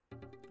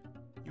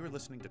You are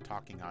listening to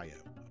Talking I/O,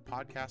 a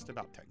podcast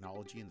about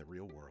technology in the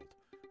real world,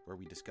 where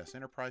we discuss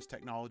enterprise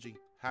technology,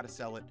 how to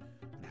sell it,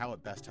 and how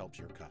it best helps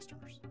your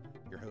customers.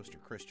 Your hosts are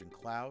Christian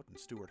Cloud and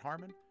Stuart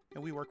Harmon,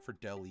 and we work for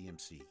Dell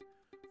EMC.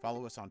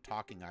 Follow us on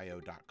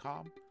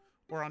talkingio.com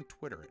or on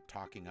Twitter at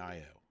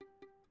TalkingIO.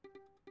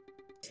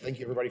 Thank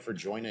you, everybody, for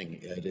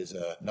joining. It is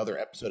another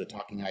episode of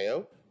Talking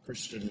I/O.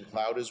 Christian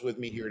Cloud is with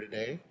me here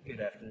today. Good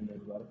afternoon,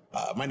 everybody.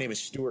 My name is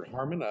Stuart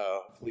Harmon.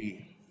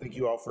 Hopefully, thank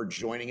you all for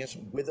joining us.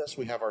 With us,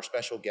 we have our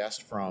special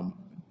guest from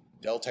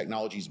Dell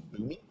Technologies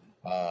Boomi,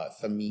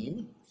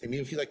 Thameem. Thameem,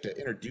 if you'd like to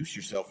introduce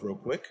yourself real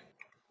quick.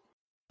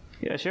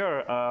 Yeah,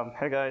 sure.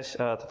 Hey, guys.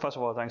 First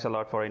of all, thanks a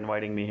lot for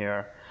inviting me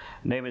here.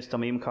 Name is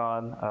Thameem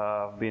Khan.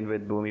 I've been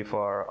with Boomi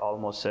for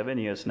almost 7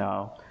 years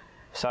now.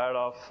 Started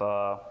off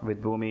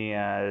with Boomi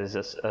as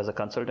a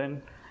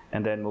consultant,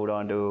 and then moved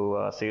on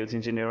to sales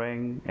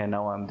engineering, and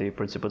now I'm the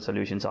principal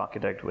solutions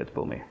architect with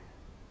Boomi.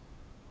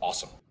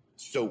 Awesome.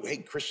 So, hey,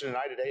 Christian and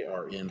I today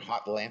are in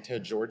hot Atlanta,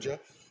 Georgia.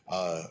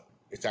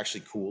 It's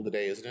actually cool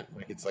today, isn't it?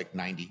 Like it's like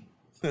 90.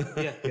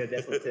 yeah,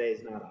 definitely today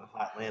is not a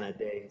hot Atlanta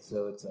day,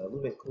 so it's a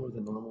little bit cooler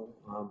than normal.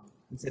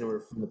 Considering we're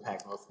from the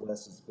Pac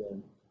Northwest, it's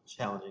been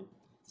challenging,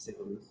 to say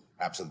the least.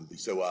 Absolutely.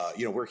 So,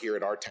 we're here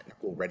at our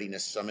Technical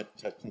Readiness Summit,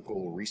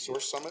 Technical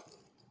Resource Summit,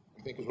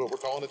 I think is what we're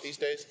calling it these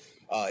days.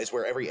 It's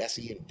where every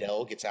SE and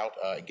Dell gets out,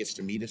 gets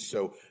to meet us.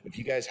 So if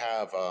you guys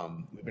have,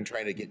 we've been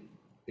trying to get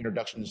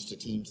introductions to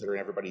teams that are in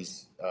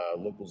everybody's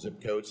local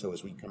zip code. So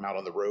as we come out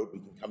on the road, we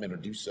can come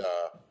introduce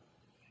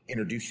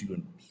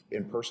you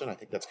in person. I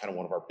think that's kind of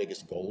one of our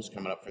biggest goals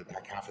coming up for the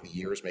back half of the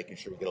year is making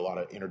sure we get a lot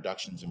of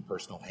introductions and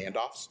personal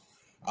handoffs.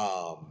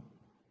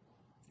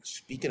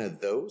 Speaking of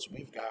those,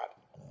 we've got,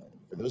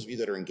 for those of you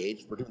that are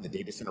engaged, we're doing the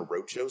data center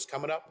roadshows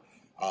coming up.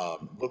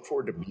 Look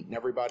forward to meeting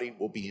everybody.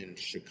 We'll be in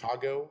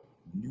Chicago,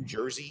 New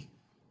Jersey,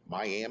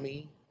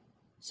 Miami,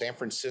 San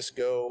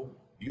Francisco,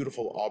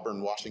 beautiful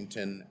Auburn,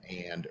 Washington,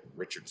 and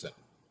Richardson.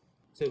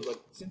 So,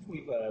 since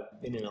we've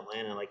been in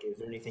Atlanta, is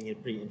there anything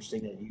pretty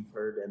interesting that you've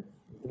heard? And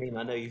I mean,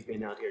 I know you've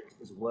been out here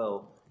as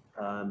well.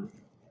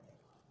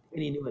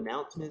 Any new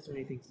announcements or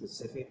anything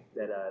specific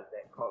that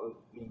caught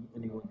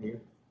anyone here?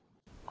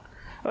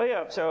 Oh,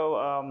 yeah. So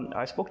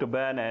I spoke to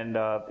Ben, and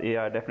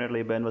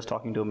definitely Ben was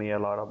talking to me a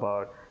lot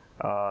about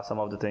some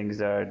of the things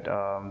that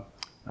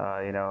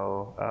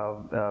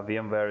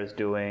VMware is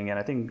doing, and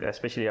I think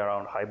especially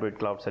around hybrid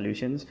cloud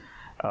solutions.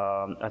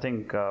 I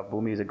think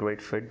Boomi is a great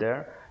fit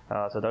there.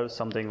 So that was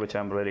something which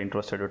I'm really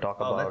interested to talk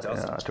about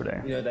awesome.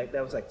 Today.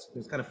 That was it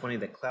was kind of funny,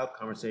 the cloud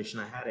conversation.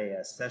 I had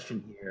a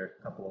session here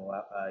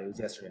it was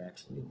yesterday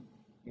actually,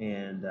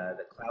 and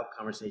the cloud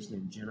conversation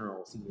in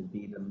general seemed to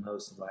be the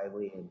most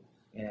lively and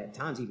at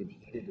times even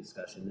heated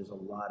discussion. There's a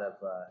lot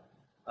of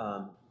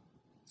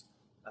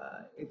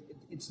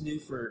it's new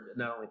for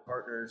not only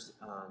partners,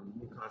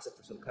 new concept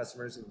for some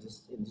customers, and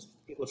just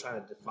people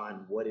trying to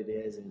define what it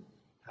is and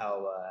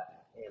how,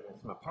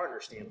 and from a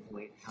partner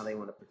standpoint, how they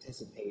want to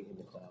participate in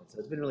the cloud. So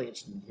it's been really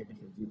interesting to hear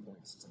different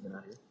viewpoints since I've been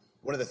out here.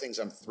 One of the things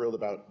I'm thrilled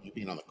about you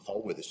being on the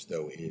call with us,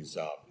 though, is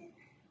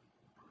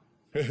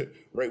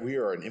right. We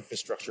are an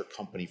infrastructure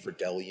company for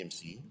Dell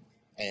EMC,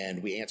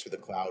 and we answer the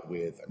cloud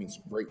with,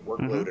 some great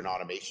workload and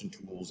automation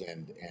tools,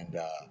 and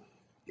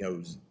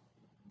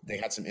they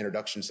had some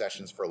introduction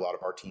sessions for a lot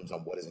of our teams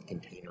on what is a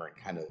container and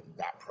kind of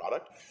that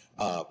product.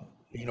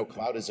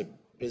 Cloud is a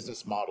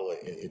business model.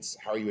 It's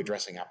how are you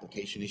addressing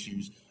application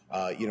issues?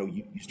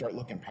 You start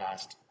looking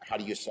past how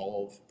do you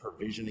solve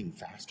provisioning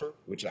faster,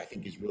 which I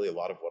think is really a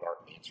lot of what our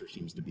answer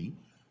seems to be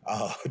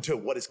to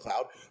what is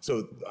cloud.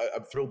 So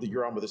I'm thrilled that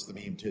you're on with us,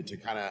 Thameem, to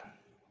kind of,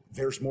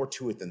 there's more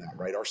to it than that,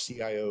 right? Our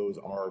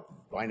CIOs, our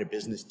line of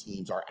business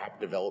teams, our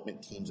app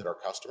development teams at our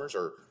customers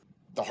are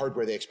the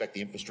hardware. They expect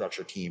the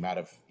infrastructure team out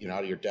of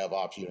your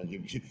DevOps,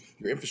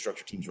 your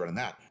infrastructure team's running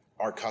that.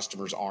 Our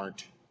customers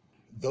aren't.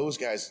 Those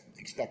guys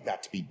expect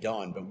that to be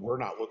done, but we're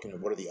not looking at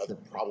what are the other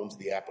problems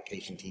the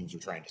application teams are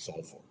trying to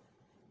solve for.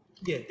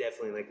 Yeah,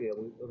 definitely.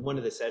 One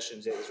of the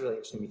sessions, it was really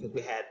interesting because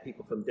we had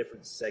people from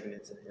different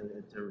segments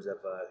in terms of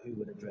who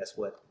would address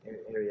what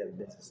area of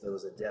the business. There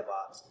was a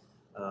DevOps.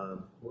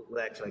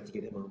 We'd actually like to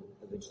get him on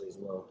eventually as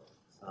well.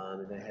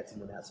 And then I had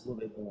someone else a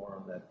little bit more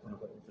on the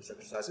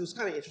infrastructure side. So it was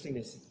kind of interesting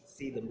to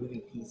see the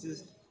moving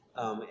pieces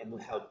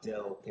and how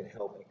Dell can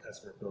help a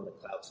customer build a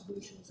cloud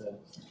solution. So,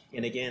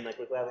 and again,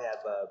 we're glad we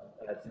have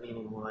Thameem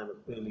on the line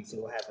with Boomi, so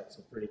we'll have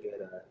some pretty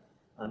good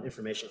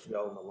information for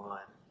y'all on the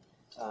line.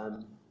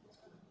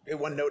 Hey,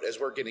 one note as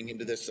we're getting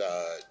into this,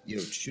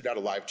 shoot out a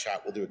live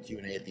chat. We'll do a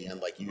Q&A at the end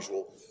like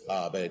usual,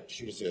 but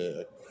shoot us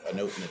a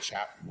note in the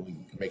chat. We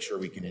can make sure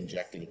we can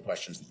inject any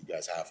questions that you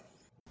guys have.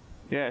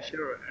 Yeah,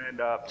 sure.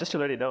 And just to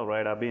let you know,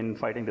 right, I've been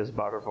fighting this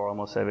battle for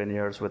almost 7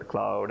 years with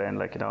cloud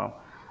and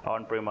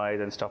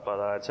on-premise and stuff like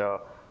that.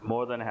 So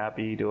more than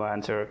happy to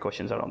answer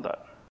questions around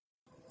that.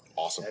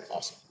 Awesome.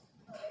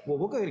 Well,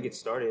 we'll go ahead and get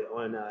started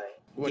on.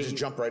 We'll just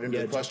jump right into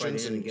the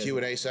questions and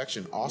Q&A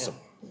section. Awesome.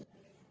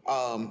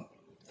 Yeah.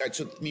 right,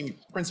 so I mean,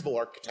 principal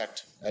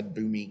architect at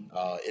Boomi.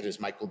 It is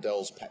Michael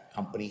Dell's pet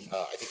company.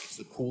 I think it's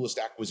the coolest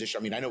acquisition.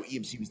 I mean, I know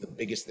EMC was the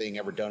biggest thing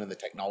ever done in the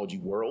technology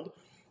world.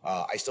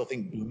 I still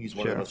think Boomi is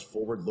one of the most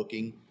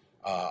forward-looking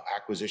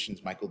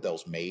acquisitions Michael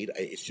Dell's made.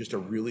 It's just a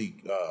really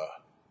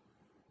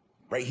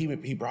right.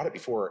 He brought it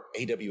before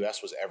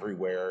AWS was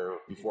everywhere.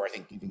 Before I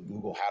think even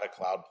Google had a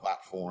cloud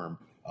platform.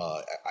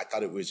 I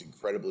thought it was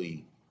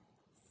incredibly.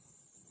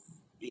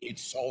 It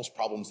solves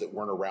problems that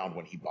weren't around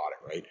when he bought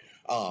it, right?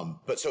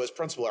 But so as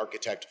principal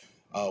architect,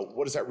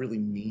 what does that really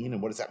mean,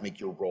 and what does that make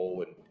your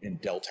role in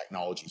Dell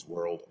Technologies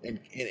world? And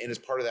as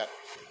part of that,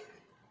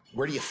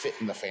 where do you fit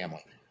in the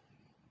family?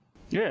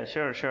 Yeah,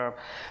 sure.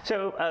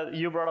 So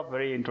you brought up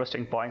very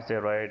interesting points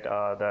there, right?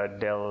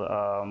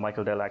 That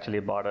Michael Dell actually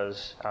bought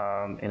us,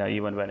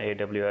 even when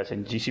AWS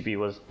and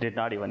GCP did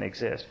not even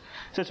exist.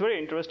 So it's very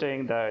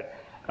interesting that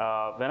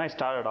when I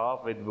started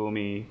off with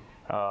Boomi,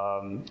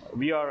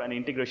 we are an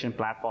integration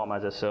platform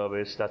as a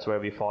service. That's where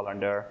we fall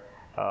under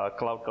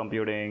cloud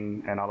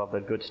computing and all of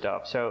that good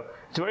stuff. So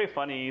it's very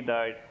funny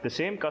that the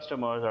same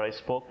customers that I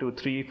spoke to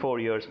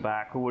 3-4 years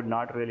back who would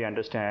not really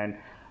understand,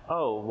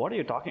 oh, what are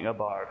you talking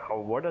about?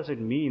 What does it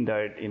mean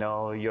that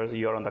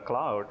you're on the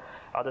cloud?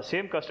 Are the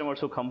same customers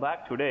who come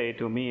back today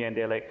to me and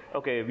they're like,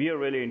 okay, we are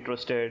really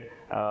interested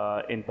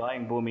in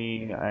buying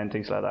Boomi and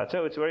things like that.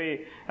 So it's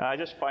I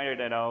just find it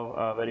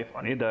very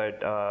funny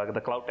that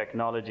the cloud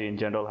technology in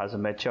general has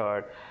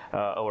matured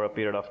over a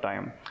period of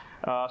time.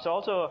 So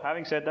also,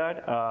 having said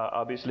that,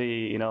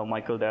 obviously,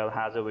 Michael Dell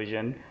has a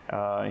vision.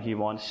 He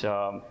wants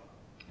to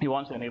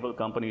enable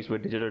companies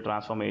with digital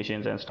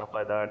transformations and stuff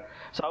like that.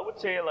 So I would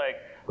say, like,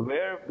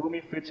 where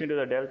Boomi fits into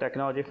the Dell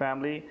technology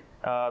family,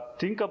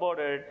 think about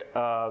it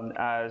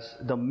as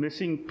the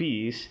missing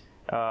piece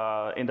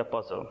in the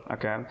puzzle,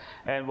 okay?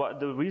 And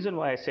the reason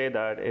why I say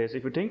that is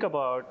if you think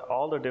about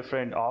all the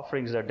different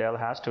offerings that Dell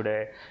has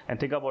today and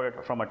think about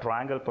it from a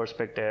triangle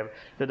perspective,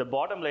 that the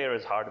bottom layer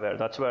is hardware.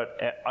 That's where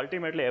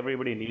ultimately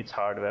everybody needs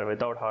hardware.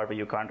 Without hardware,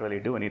 you can't really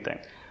do anything.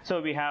 So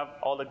we have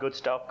all the good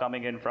stuff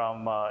coming in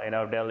from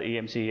Dell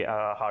EMC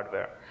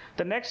hardware.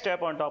 The next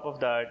step on top of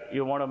that,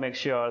 you want to make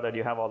sure that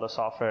you have all the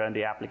software and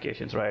the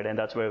applications, right? And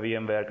that's where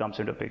VMware comes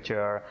into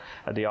picture,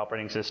 the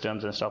operating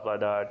systems and stuff like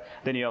that.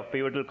 Then you have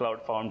Pivotal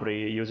Cloud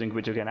Foundry, using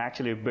which you can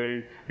actually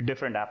build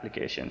different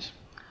applications.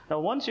 Now,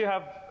 once you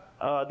have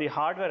the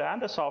hardware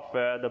and the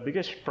software, the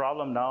biggest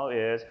problem now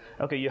is,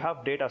 okay, you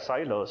have data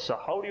silos. So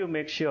how do you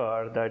make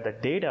sure that the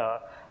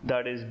data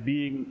that is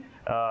being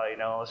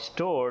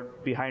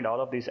stored behind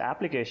all of these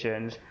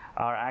applications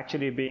are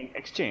actually being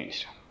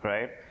exchanged,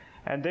 right?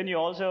 And then you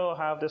also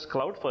have this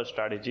cloud-first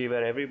strategy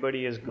where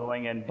everybody is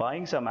going and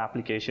buying some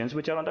applications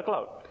which are on the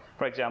cloud.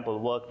 For example,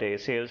 Workday,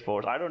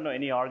 Salesforce. I don't know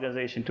any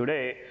organization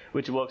today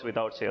which works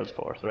without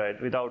Salesforce, right?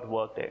 Without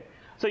Workday.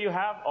 So you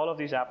have all of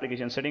these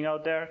applications sitting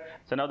out there.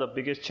 So now the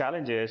biggest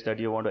challenge is that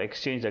you want to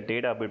exchange the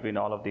data between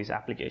all of these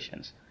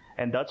applications.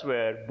 And that's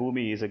where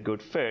Boomi is a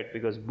good fit,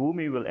 because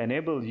Boomi will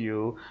enable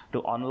you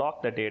to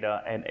unlock the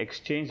data and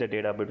exchange the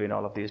data between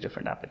all of these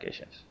different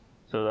applications.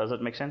 So does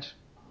that make sense?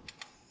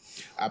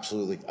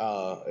 Absolutely.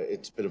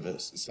 It's a bit of a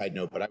side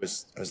note, but I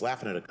was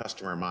laughing at a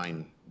customer of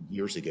mine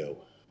years ago.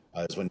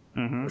 Is when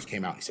it first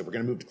came out. He said, we're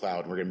going to move to cloud,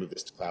 and we're going to move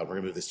this to cloud, we're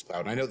going to move this to cloud.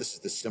 And I know this is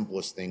the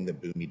simplest thing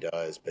that Boomi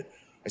does, but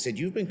I said,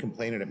 you've been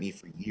complaining at me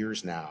for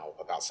years now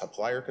about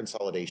supplier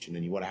consolidation,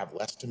 and you want to have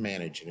less to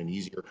manage and an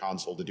easier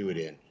console to do it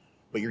in,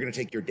 but you're going to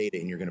take your data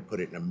and you're going to put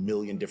it in a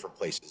million different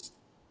places.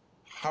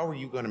 How are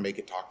you going to make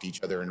it talk to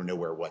each other and know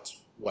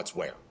what's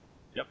where?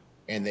 Yep.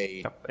 And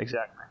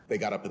exactly. They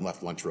got up and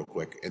left lunch real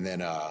quick. And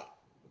then, I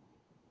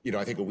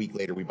think a week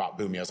later we bought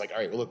Boomi. I was like, all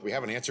right, well, look, we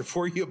have an answer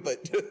for you,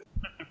 but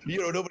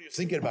nobody was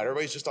thinking about it.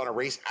 Everybody's just on a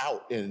race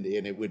out, and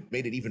it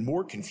made it even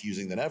more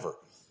confusing than ever.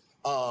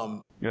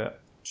 Yeah.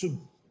 So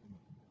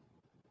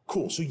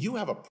cool. So you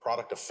have a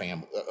product of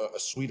a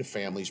suite of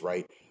families,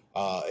 right?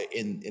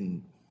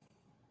 In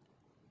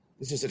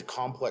this is a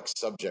complex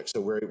subject.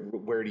 So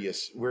where do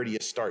you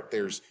start?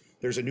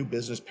 There's a new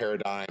business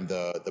paradigm,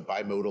 the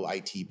bimodal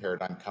IT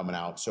paradigm coming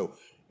out. So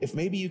if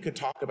maybe you could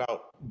talk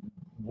about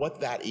what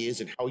that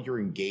is and how you're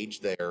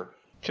engaged there.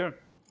 Sure.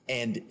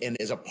 And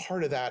as a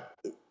part of that,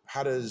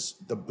 how does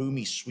the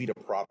Boomi suite of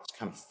products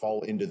kind of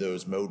fall into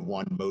those mode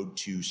 1, mode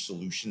 2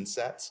 solution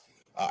sets?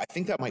 I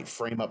think that might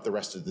frame up the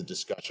rest of the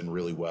discussion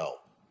really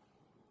well.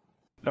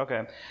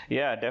 Okay.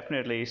 Yeah,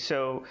 definitely.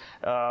 So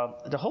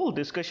the whole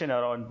discussion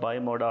around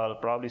bimodal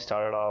probably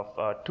started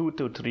off 2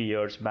 to 3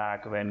 years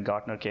back when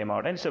Gartner came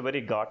out. And it's a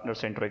very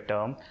Gartner-centric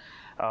term.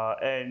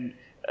 And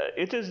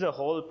it is the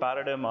whole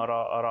paradigm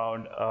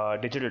around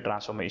digital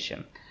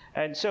transformation.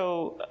 And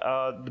so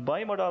the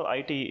bimodal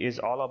IT is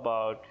all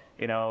about,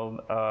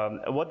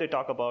 what they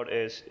talk about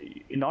is,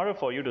 in order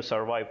for you to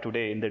survive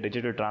today in the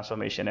digital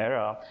transformation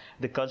era,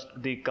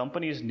 the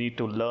companies need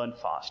to learn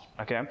fast,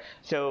 okay?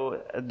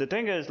 So the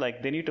thing is,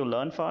 like, they need to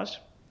learn fast,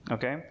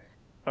 okay?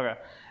 Okay.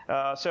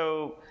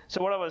 So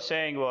what I was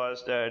saying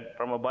was that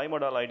from a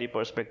bimodality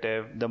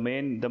perspective,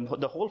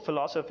 the whole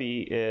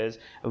philosophy is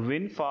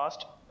win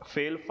fast,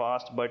 fail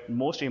fast, but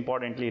most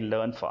importantly,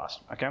 learn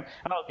fast. Okay,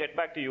 and I'll get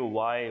back to you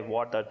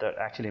what that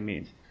actually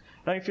means.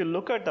 Now, if you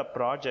look at the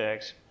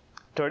projects,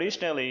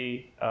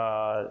 traditionally,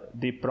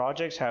 the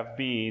projects have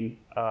been,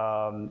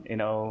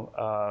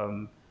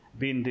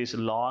 been these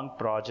long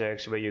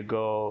projects where you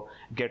go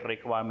get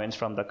requirements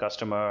from the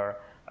customer,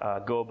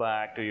 go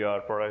back to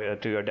your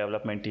product, to your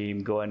development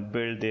team, go and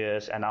build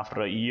this, and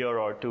after a year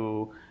or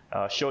two,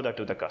 show that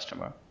to the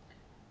customer.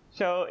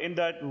 So in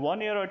that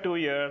 1 year or 2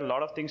 year, a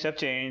lot of things have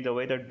changed. The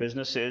way that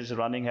business is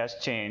running has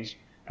changed.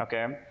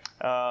 Okay,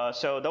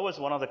 so that was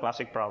one of the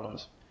classic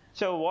problems.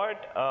 So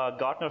what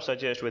Gartner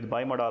suggests with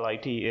bimodal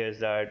IT is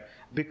that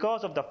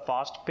because of the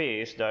fast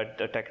pace that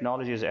the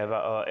technology is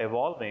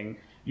evolving,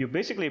 you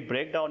basically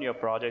break down your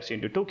projects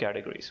into two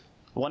categories.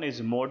 One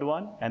is mode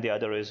 1 and the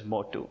other is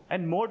mode 2.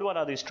 And mode 1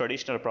 are these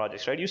traditional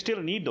projects, right? You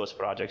still need those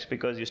projects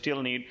because you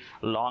still need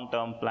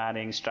long-term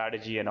planning,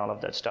 strategy, and all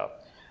of that stuff.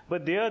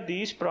 But there are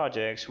these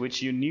projects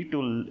which you need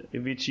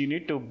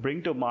to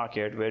bring to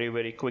market very,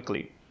 very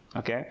quickly.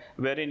 Okay,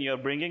 wherein you're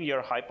bringing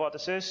your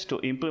hypothesis to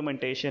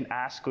implementation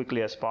as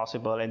quickly as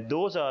possible, and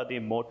those are the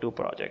mode 2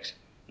 projects.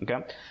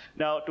 Okay,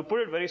 now to put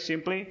it very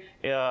simply,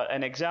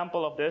 an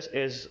example of this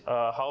is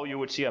how you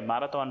would see a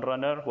marathon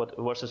runner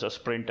versus a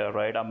sprinter,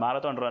 right? A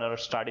marathon runner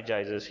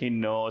strategizes. He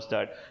knows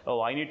that,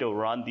 oh, I need to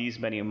run these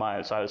many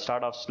miles. I'll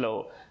start off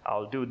slow.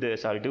 I'll do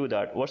this, I'll do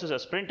that. Versus a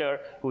sprinter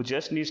who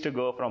just needs to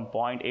go from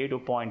point A to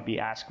point B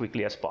as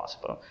quickly as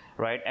possible,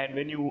 right? And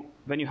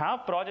when you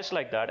have projects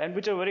like that, and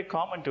which are very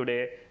common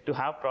today, to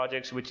have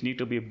projects which need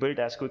to be built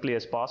as quickly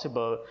as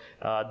possible,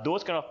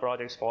 those kind of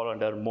projects fall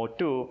under mode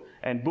 2,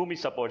 and Boomi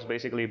supports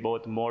basically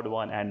both mode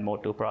 1 and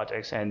mode 2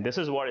 projects, and this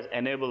is what is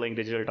enabling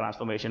digital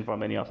transformation for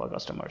many of our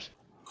customers.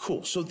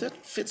 Cool. So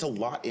that fits a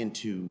lot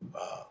into,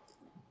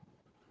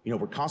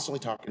 we're constantly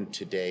talking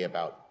today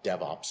about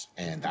DevOps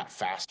and that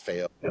fast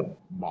fail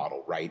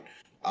model, right?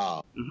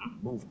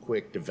 Move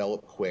quick,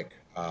 develop quick.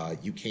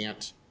 You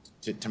can't,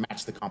 to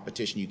match the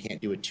competition, you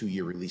can't do a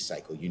 2-year release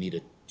cycle. You need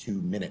a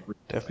 2-minute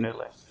release.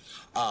 Definitely.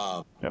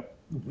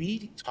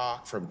 We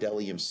talk from Dell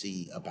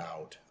EMC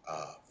about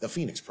the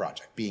Phoenix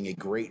Project being a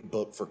great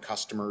book for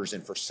customers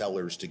and for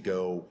sellers to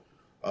go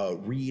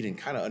read and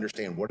kind of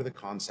understand what are the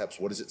concepts,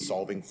 what is it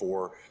solving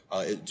for.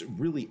 It's a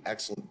really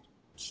excellent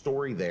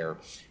story there.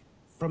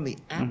 From the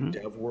app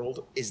dev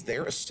world, is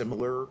there a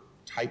similar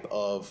type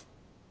of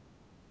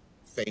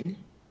thing?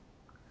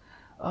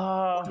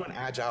 Or to an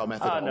agile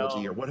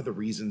methodology, or what are the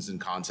reasons and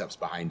concepts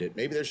behind it?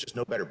 Maybe there's just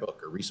no better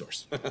book or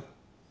resource.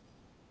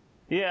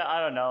 Yeah, I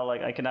don't know.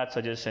 Like, I cannot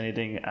suggest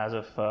anything as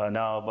of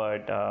now,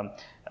 but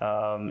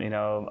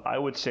I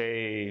would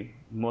say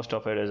most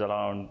of it is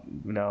around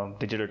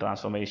digital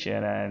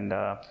transformation, and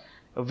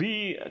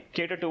we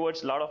cater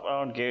towards a lot of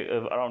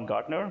around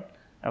Gartner.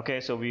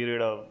 Okay, so we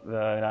read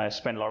I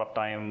spend a lot of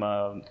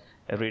time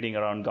reading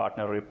around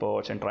Gartner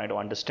reports and trying to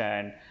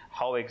understand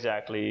how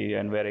exactly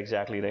and where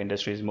exactly the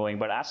industry is moving.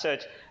 But as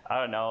such, I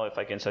don't know if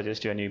I can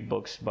suggest you any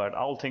books, but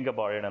I'll think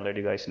about it and let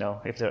you guys know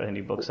if there are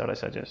any books that I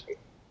suggest.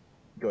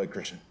 Go ahead,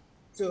 Christian.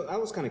 So I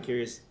was kind of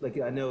curious, like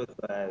I know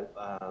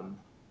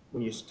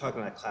when you're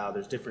talking about cloud,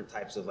 there's different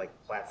types of like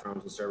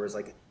platforms and servers.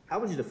 Like, how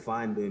would you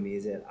define Boomi?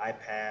 Is it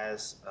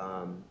iPaaS?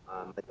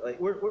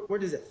 Where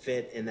does it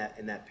fit in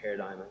that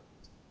paradigm?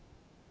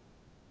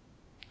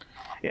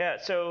 Yeah,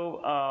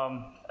 so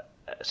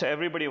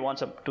everybody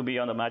wants to be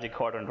on the Magic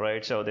Quadrant,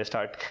 right? So they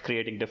start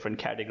creating different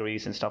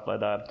categories and stuff like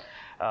that.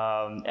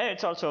 And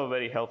it's also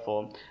very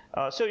helpful.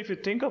 So if you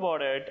think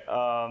about it,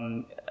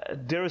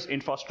 there is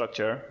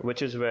infrastructure,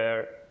 which is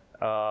where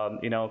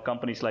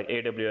companies like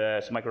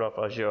AWS, Microsoft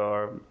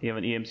Azure,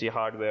 even EMC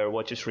Hardware,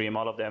 WatchStream,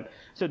 all of them.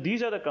 So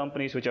these are the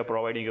companies which are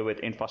providing you with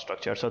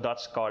infrastructure. So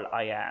that's called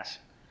IaaS.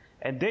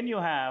 And then you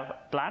have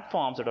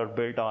platforms that are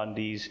built on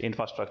these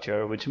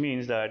infrastructure, which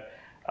means that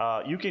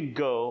you can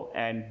go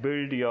and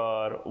build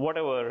your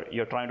whatever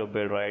you're trying to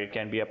build, right? It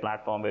can be a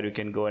platform where you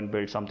can go and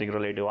build something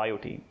related to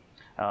IoT,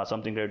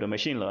 something related to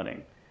machine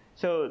learning.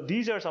 So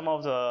these are some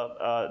of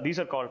these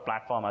are called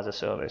platform as a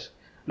service.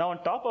 Now,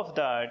 on top of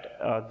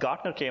that,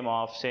 Gartner came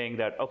off saying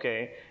that,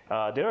 okay,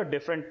 there are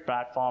different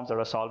platforms that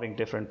are solving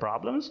different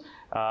problems,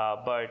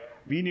 but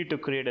we need to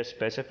create a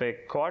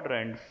specific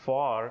quadrant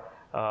for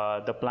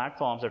the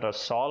platforms that are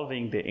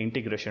solving the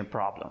integration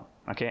problem.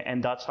 Okay,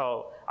 and that's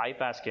how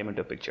iPaaS came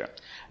into picture.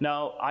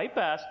 Now,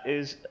 iPaaS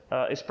is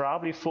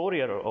probably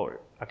 4-year old.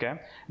 Okay,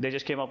 they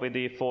just came up with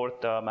the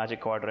 4th Magic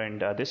Quadrant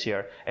this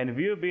year, and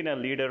we've been a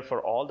leader for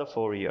all the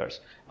 4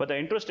 years. But the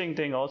interesting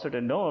thing also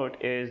to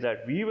note is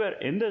that we were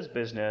in this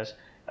business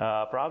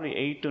probably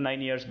 8 to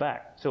 9 years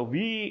back. So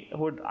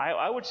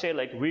I would say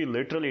like we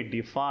literally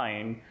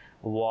defined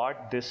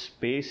what this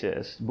space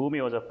is.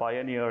 Boomi was a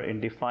pioneer in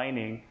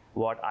defining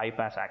what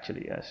iPaaS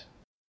actually is.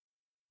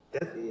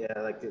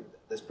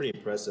 That's pretty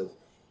impressive.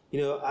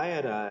 I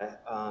had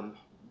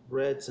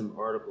read some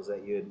articles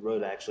that you had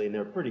wrote actually, and they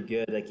were pretty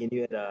good. Like, and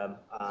you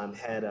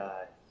had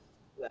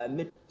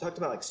talked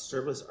about like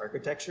serverless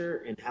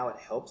architecture and how it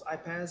helps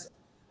iPaaS.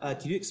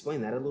 Can you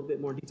explain that a little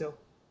bit more detail?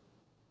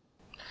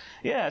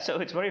 Yeah, so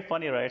it's very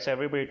funny, right? So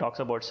everybody talks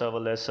about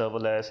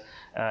serverless,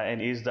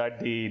 and is that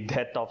the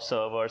death of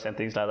servers and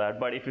things like that?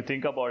 But if you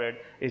think about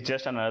it, it's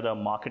just another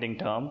marketing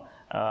term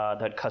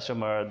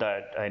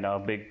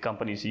that big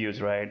companies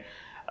use, right?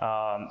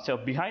 So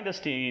behind the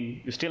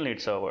scene, you still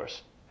need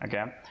servers,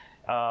 okay?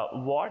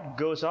 What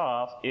goes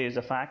off is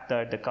the fact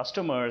that the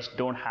customers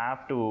don't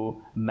have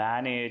to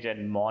manage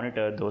and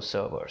monitor those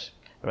servers,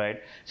 right?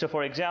 So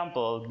for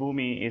example,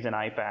 Boomi is an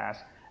iPaaS,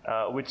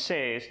 which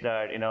says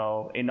that in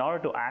order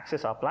to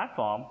access our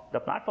platform, the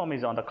platform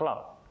is on the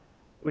cloud,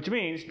 which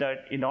means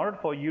that in order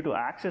for you to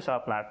access our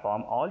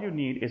platform, all you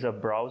need is a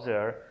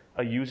browser,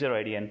 a user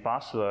ID and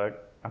password,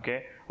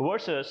 okay,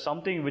 versus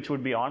something which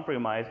would be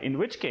on-premise, in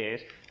which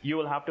case you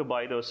will have to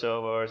buy those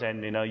servers,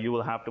 and you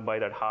will have to buy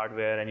that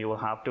hardware, and you will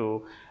have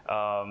to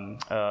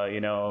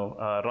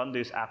run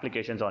these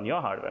applications on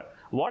your hardware.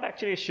 What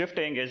actually is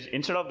shifting is,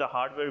 instead of the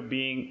hardware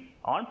being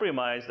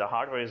on-premise, the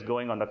hardware is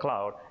going on the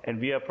cloud, and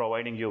we are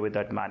providing you with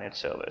that managed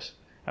service.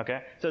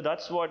 Okay, so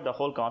that's what the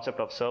whole concept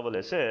of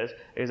serverless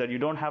is that you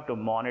don't have to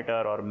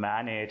monitor or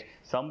manage.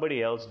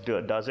 Somebody else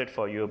does it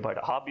for you,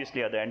 but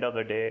obviously at the end of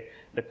the day,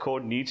 the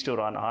code needs to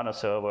run on a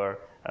server.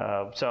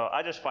 So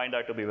I just find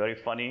that to be very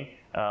funny,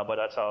 but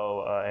that's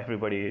how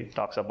everybody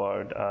talks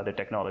about the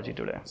technology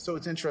today. So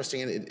it's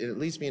interesting, and it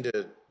leads me into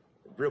a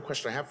real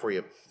question I have for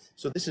you.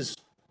 So this is,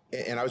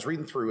 and I was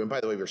reading through, and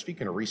by the way, we're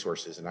speaking of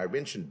resources, and I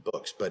mentioned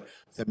books, but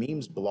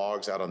Thameem's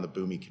blogs out on the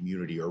Boomi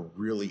community are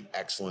really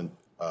excellent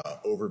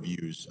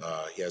overviews.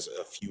 He has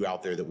a few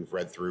out there that we've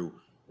read through.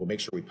 We'll make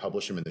sure we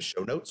publish them in the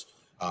show notes.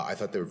 I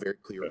thought they were very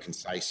clear and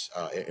concise,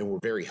 and were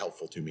very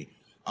helpful to me.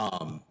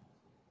 So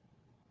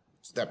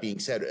that being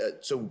said,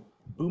 so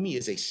Boomi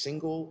is a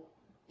single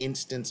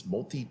instance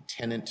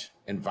multi-tenant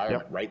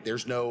environment, right?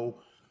 There's no,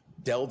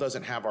 Dell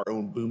doesn't have our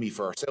own Boomi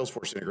for our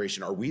Salesforce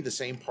integration. Are we the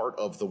same part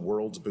of the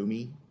world's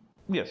Boomi?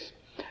 Yes.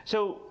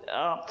 So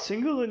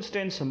single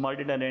instance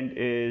multi-tenant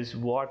is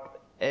what.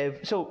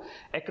 So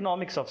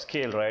economics of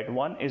scale, right?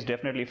 One is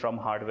definitely from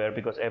hardware,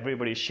 because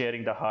everybody's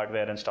sharing the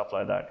hardware and stuff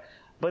like that.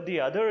 But the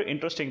other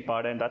interesting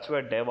part, and that's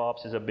where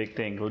DevOps is a big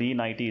thing, Lean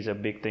IT is a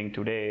big thing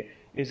today,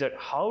 is that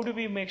how do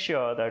we make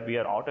sure that we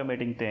are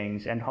automating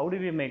things, and how do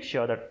we make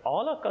sure that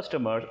all our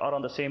customers are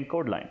on the same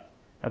code line?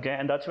 Okay,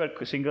 and that's where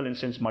single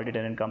instance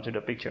multi-tenant comes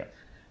into picture.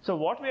 So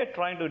what we are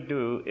trying to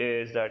do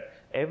is that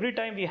every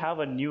time we have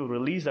a new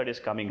release that is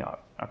coming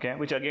out, okay,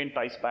 which again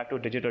ties back to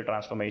digital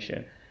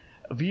transformation,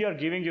 we are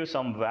giving you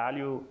some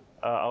value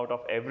out of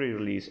every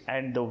release,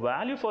 and the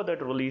value for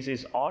that release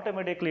is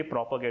automatically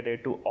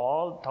propagated to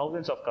all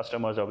thousands of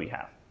customers that we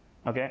have.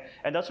 Okay,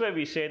 and that's why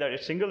we say that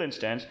it's single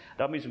instance.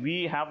 That means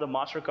we have the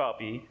master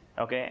copy,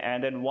 okay,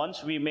 and then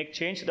once we make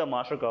change to the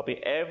master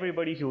copy,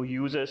 everybody who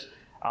uses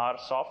our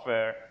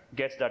software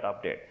gets that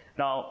update.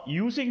 Now,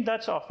 using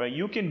that software,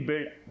 you can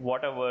build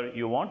whatever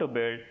you want to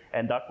build,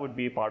 and that would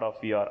be part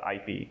of your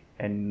IP,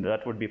 and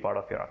that would be part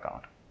of your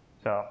account.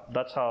 So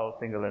that's how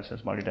single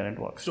instance multi-tenant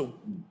works. So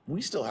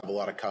we still have a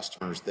lot of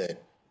customers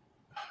that,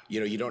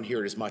 you don't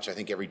hear it as much. I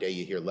think every day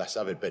you hear less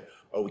of it, but,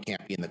 we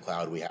can't be in the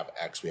cloud. We have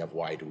X, we have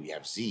Y, do we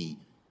have Z?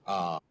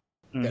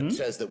 That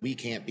says that we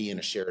can't be in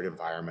a shared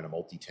environment, a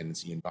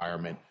multi-tenancy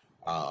environment.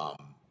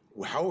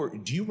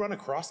 Do you run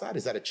across that?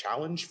 Is that a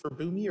challenge for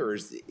Boomi, or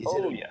is it?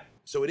 Yeah.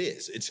 So it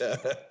is.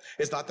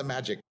 It's not the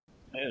magic.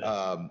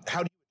 How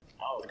do you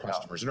with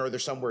customers? And are there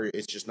somewhere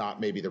it's just not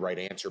maybe the right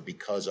answer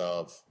because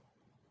of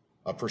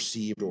a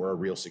perceived or a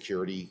real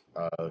security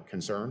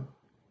concern?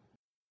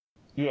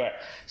 Yeah,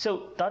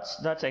 so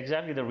that's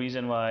exactly the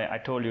reason why I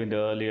told you in the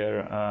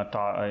earlier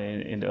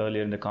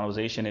in the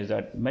conversation is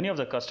that many of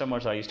the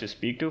customers I used to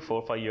speak to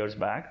 4 or 5 years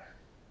back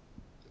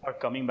are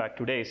coming back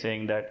today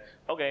saying that,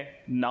 okay,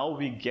 now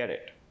we get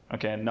it.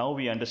 Okay, now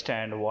we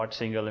understand what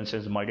single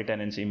instance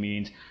multi-tenancy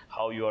means,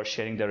 how you are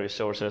sharing the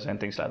resources and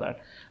things like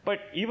that. But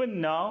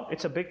even now,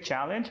 it's a big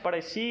challenge. But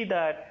I see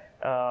that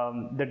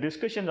the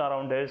discussions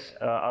around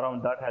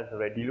that has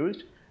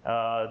reduced.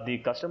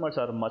 The customers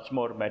are much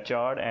more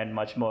matured and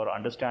much more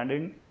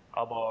understanding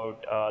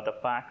about the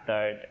fact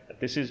that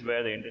this is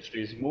where the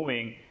industry is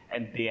moving,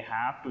 and they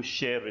have to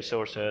share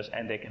resources,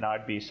 and they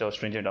cannot be so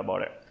stringent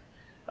about it.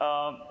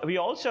 We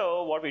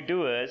also, what we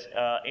do is,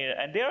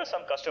 and there are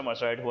some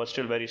customers, right, who are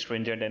still very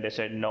stringent, and they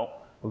said, no,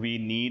 we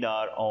need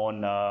our own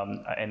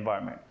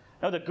environment.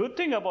 Now, the good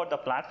thing about the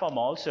platform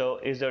also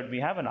is that we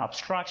have an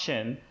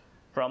abstraction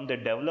from the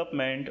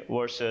development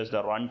versus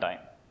the runtime,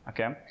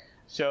 okay?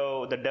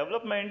 So the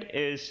development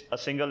is a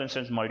single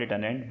instance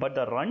multi-tenant, but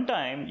the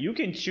runtime, you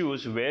can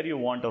choose where you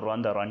want to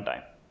run the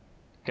runtime,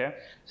 okay?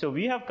 So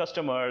we have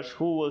customers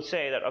who will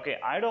say that, okay,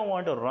 I don't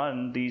want to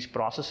run these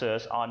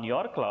processes on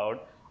your cloud.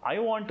 I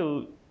want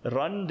to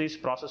run these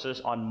processes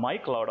on my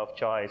cloud of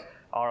choice,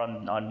 or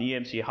on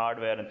EMC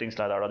hardware and things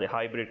like that, or the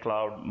hybrid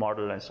cloud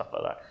model and stuff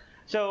like that.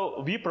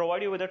 So we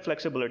provide you with that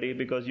flexibility,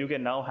 because you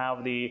can now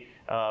have the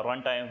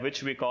runtime,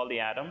 which we call the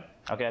Atom.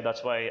 Okay,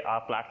 that's why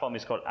our platform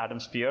is called Atom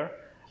Sphere.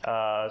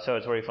 So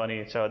it's very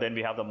funny. So then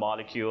we have the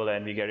molecule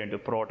and we get into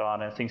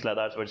proton and things like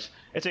that, which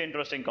it's an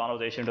interesting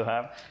conversation to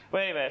have.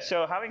 But anyway,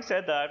 so having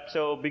said that,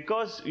 so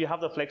because you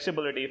have the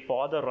flexibility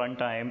for the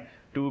runtime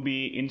to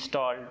be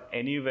installed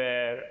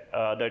anywhere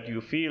that you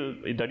feel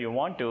that you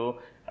want to,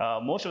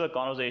 most of the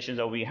conversations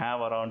that we have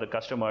around the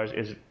customers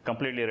is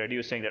completely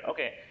reducing that,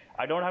 okay,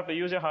 I don't have to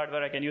use your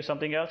hardware, I can use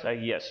something else.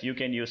 Yes, you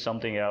can use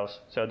something else.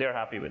 So they're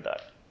happy with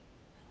that.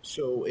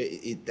 So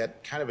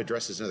that kind of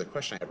addresses another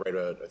question I had,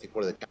 right? I think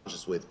one of the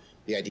challenges with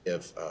the idea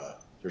of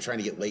you're trying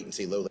to get low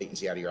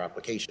latency out of your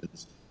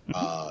applications.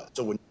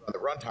 So when you run the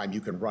runtime,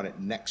 you can run it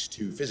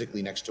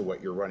physically next to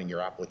what you're running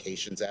your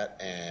applications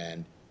at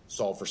and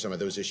solve for some of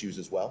those issues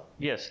as well?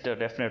 Yes, they're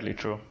definitely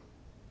true.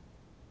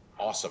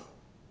 Awesome.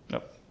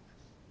 Yep.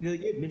 You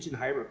had mentioned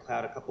hybrid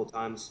cloud a couple of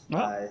times.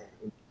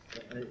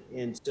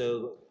 And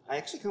so I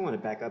actually kind of want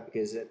to back up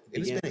because it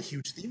has been a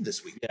huge theme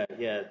this week.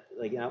 Yeah.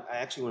 I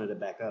actually wanted to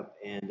back up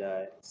and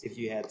see if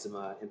you had some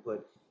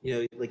input.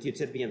 Like you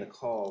said at the beginning of the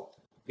call,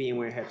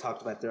 VMware had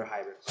talked about their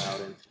hybrid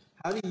cloud. And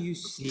how do you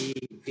see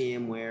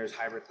VMware's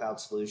hybrid cloud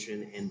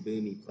solution and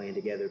Boomi playing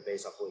together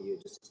based off what you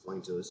just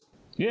explained to us?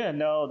 Yeah,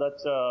 no,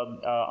 that's.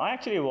 I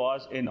actually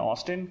was in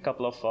Austin a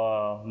couple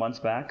of months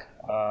back,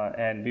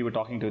 and we were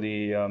talking to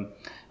me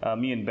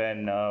and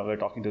Ben were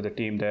talking to the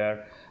team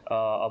there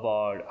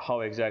about how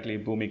exactly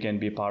Boomi can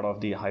be part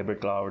of the hybrid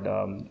cloud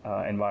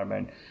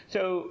environment.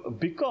 So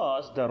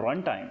because the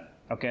runtime,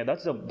 okay,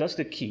 that's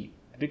the key.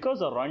 Because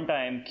the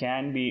runtime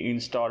can be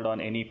installed on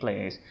any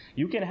place,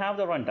 you can have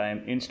the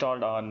runtime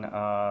installed on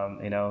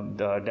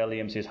the Dell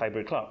EMC's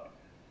hybrid cloud.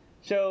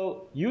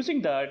 So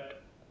using that,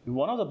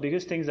 one of the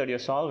biggest things that you're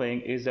solving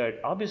is that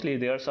obviously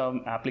there are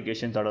some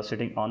applications that are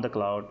sitting on the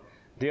cloud.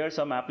 There are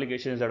some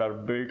applications that are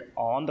built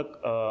on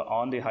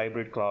the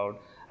hybrid cloud,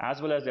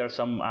 as well as there are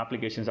some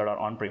applications that are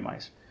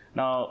on-premise.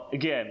 Now,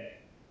 again,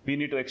 we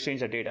need to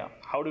exchange the data.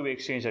 How do we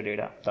exchange the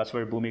data? That's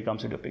where Boomi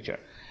comes into picture.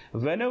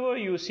 Whenever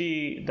you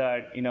see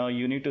that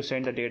you need to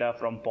send the data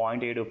from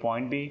point A to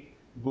point B,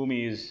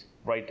 Boomi is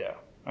right there.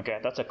 Okay,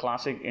 that's a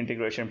classic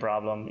integration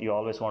problem. You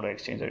always want to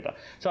exchange data.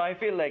 So I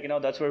feel like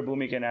that's where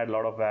Boomi can add a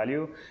lot of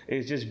value,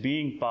 is just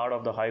being part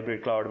of the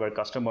hybrid cloud where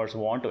customers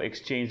want to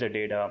exchange the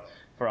data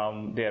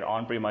from their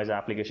on-premise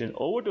applications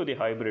over to the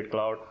hybrid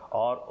cloud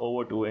or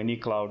over to any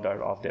cloud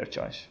of their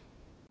choice.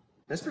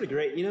 That's pretty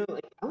great.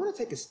 I want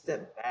to take a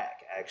step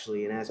back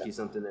actually and ask you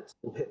something that's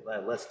a bit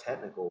less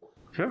technical.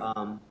 Sure.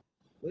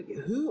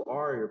 Who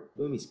are your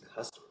Boomi's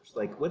customers?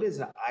 Like, what is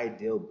an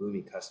ideal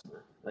Boomi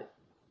customer?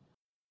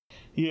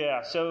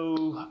 Yeah,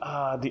 so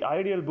the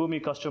ideal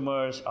Boomi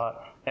customers are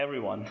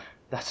everyone.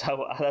 That's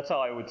how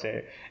I would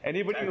say.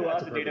 Anybody who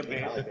has a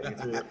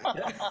database,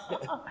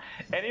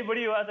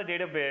 anybody who has a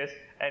database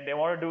and they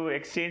want to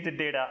exchange the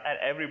data, and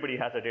everybody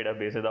has a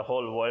database. So the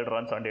whole world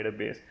runs on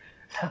database.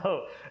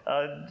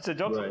 So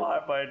jokes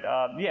apart, but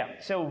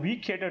so we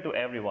cater to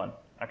everyone.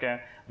 Okay,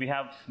 we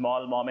have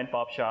small mom and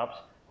pop shops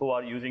who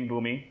are using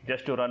Boomi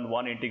just to run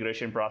one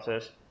integration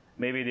process.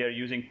 Maybe they are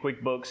using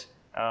QuickBooks.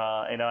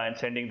 And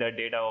sending that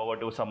data over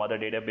to some other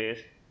database.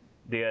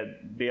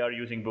 They are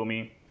using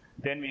Boomi.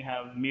 Then we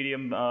have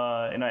medium,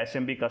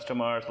 SMB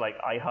customers like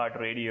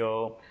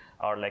iHeartRadio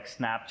or like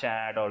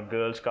Snapchat or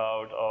Girl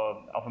Scout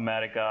of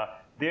America.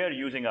 They are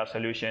using our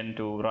solution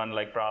to run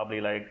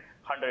probably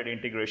 100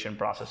 integration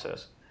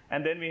processes.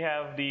 And then we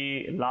have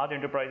the large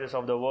enterprises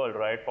of the world,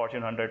 right?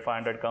 Fortune 100,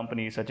 500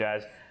 companies such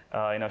as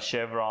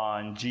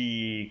Chevron,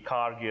 GE,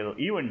 Cargill,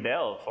 even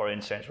Dell, for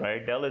instance,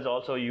 right? Dell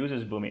also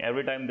uses Boomi.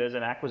 Every time there's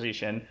an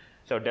acquisition,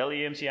 so Dell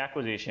EMC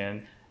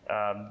acquisition,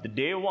 the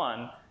day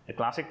one, the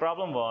classic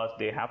problem was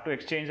they have to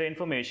exchange the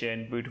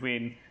information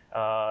between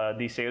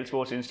the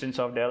Salesforce instance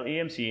of Dell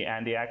EMC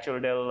and the actual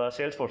Dell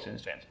Salesforce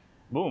instance.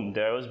 Boom,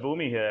 there was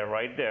Boomi here,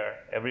 right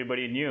there.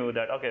 Everybody knew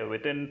that, okay,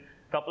 within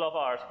a couple of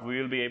hours,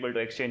 we will be able to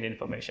exchange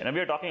information. And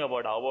we're talking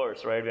about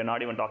hours, right? We're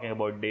not even talking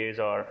about days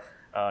or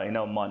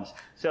months.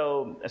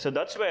 So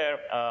that's where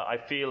I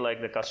feel like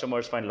the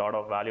customers find a lot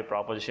of value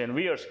proposition.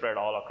 We are spread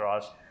all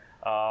across.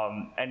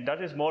 And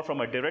that is more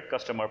from a direct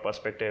customer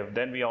perspective.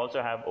 Then we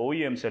also have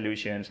OEM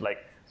solutions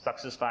like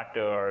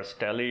SuccessFactors,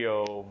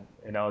 Telio.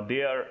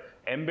 They are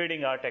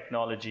embedding our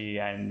technology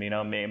and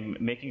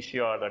making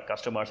sure that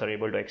customers are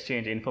able to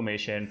exchange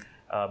information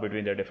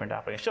between their different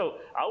applications. So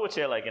I would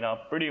say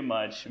pretty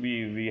much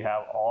we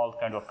have all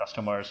kinds of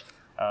customers.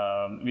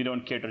 We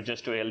don't cater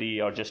just to LE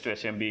or just to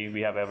SMB.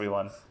 We have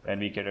everyone, and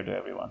we cater to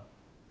everyone.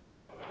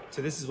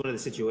 So this is one of the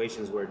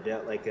situations where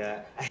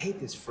I hate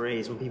this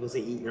phrase when people say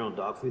 "eat your own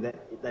dog food."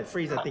 That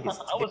phrase I think is.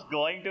 I was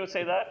going to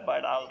say that,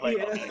 but I was like,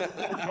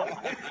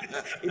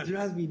 it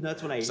drives me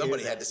nuts when I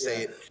Somebody hear had to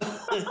say it.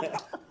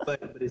 but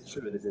it's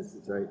true.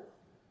 It's right.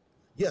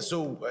 Yeah,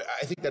 so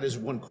I think that is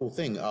one cool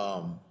thing.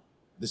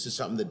 This is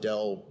something that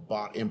Dell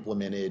bought,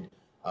 implemented.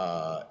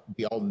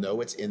 We all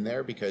know it's in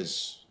there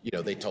because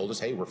they told us,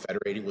 hey, we're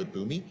federating with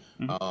Boomi.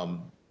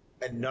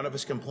 And none of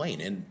us complain.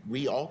 And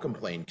we all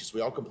complain because we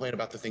all complain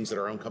about the things that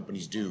our own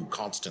companies do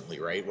constantly,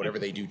 right? Whatever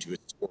they do to us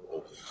is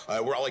horrible.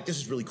 we're all like, this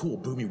is really cool.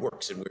 Boomi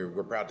works, and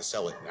we're proud to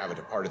sell it and have it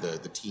a part of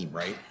the team,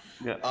 right?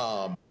 Yeah.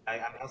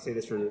 I'll say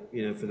this for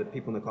for the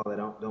people in the call that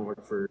don't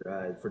work for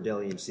Dell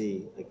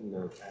EMC, like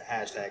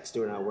hashtag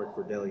Stuart and I work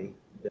for Dell,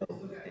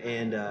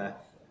 and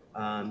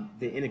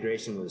the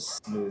integration was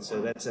smooth.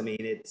 So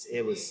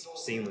it was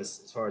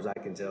seamless as far as I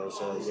can tell.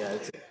 So yeah.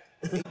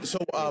 So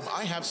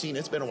I have seen,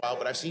 it's been a while,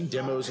 but I've seen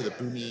demos of the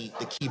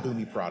key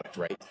Boomi product,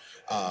 right?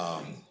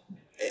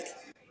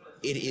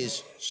 It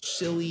is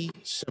silly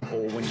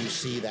simple when you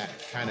see that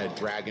kind of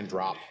drag and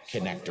drop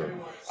connector.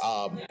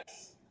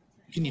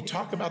 Can you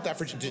talk about that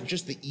for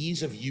just the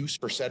ease of use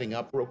for setting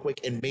up real quick?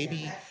 And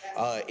maybe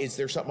is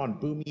there something on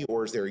Boomi,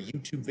 or is there a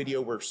YouTube video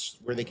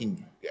where they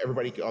can,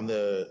 everybody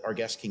our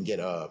guests can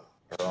get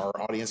or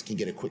our audience can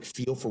get a quick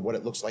feel for what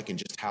it looks like and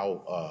just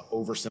how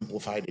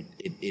oversimplified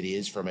it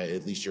is from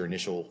at least your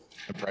initial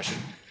impression?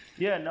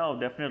 Yeah, no,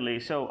 definitely.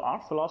 So our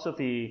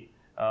philosophy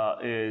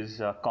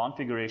is a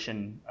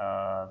configuration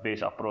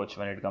based approach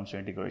when it comes to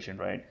integration,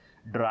 right?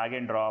 Drag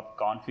and drop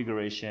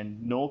configuration,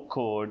 no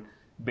code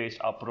based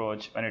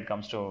approach when it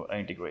comes to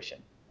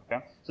integration.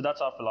 Okay, so that's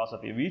our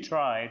philosophy. We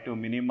try to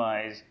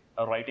minimize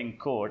writing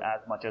code as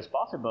much as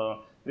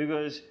possible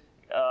because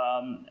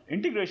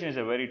integration is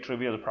a very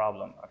trivial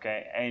problem.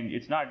 Okay, and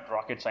it's not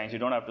rocket science. You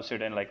don't have to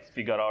sit and like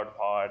figure out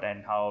what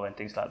and how and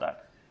things like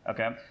that.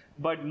 Okay,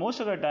 but most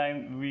of the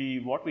time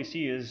what we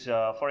see is,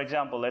 for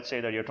example, let's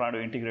say that you're trying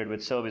to integrate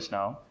with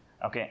ServiceNow,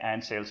 okay,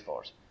 and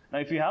Salesforce. Now,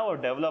 if you have a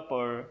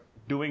developer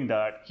doing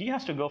that, he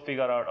has to go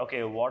figure out,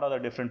 okay, what are the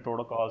different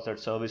protocols that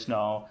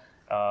ServiceNow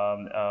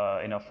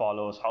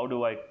follows? How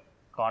do I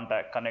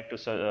connect to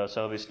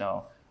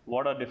ServiceNow?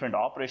 What are different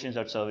operations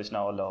that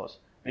ServiceNow allows?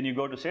 Then you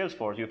go to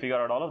Salesforce, you figure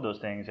out all of those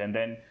things, and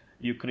then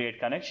you create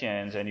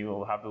connections, and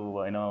you have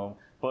to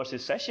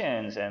persist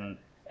sessions, and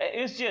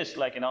it's just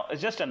like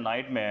it's just a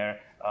nightmare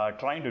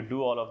trying to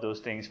do all of those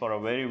things for a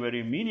very,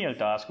 very menial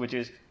task, which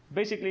is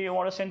basically you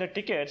want to send the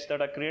tickets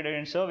that are created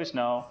in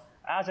ServiceNow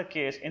as a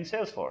case in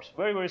Salesforce.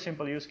 Very, very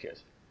simple use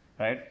case,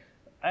 right?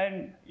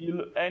 And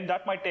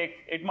that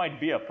might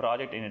be a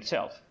project in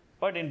itself.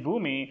 But in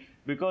Boomi,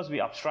 because we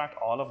abstract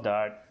all of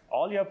that,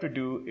 all you have to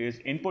do is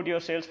input your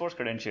Salesforce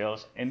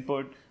credentials,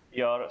 input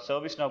your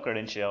ServiceNow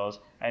credentials,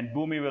 and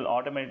Boomi will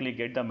automatically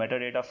get the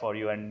metadata for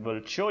you and will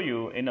show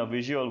you in a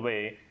visual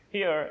way,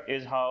 here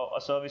is how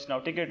a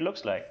ServiceNow ticket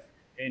looks like,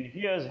 and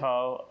here's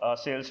how a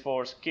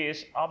Salesforce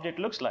case object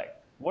looks like.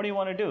 What do you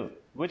want to do?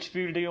 Which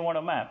field do you want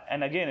to map?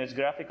 And again, it's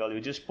graphical.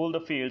 You just pull the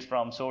fields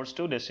from source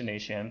to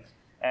destination,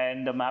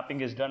 and the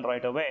mapping is done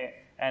right away.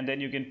 And then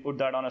you can put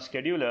that on a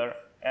scheduler,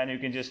 and you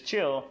can just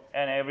chill,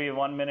 and every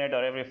 1 minute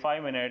or every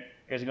 5 minutes,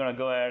 it's going to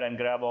go ahead and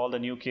grab all the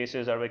new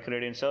cases that we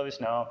created in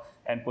ServiceNow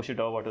and push it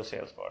over to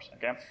Salesforce.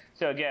 Okay.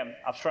 So again,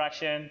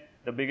 abstraction,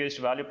 the biggest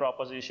value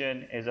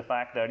proposition is the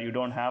fact that you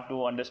don't have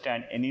to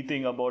understand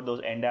anything about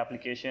those end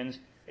applications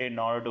in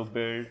order to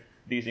build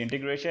these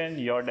integration.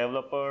 Your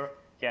developer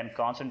can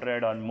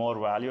concentrate on more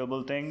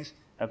valuable things,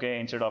 okay,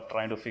 instead of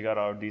trying to figure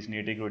out these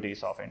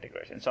nitty-gritties of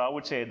integration. So I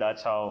would say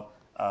that's how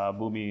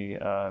Boomi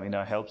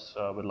helps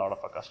with a lot of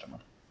our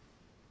customers.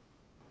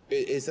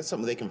 Is that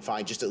something they can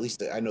find? Just at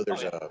least, I know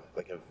there's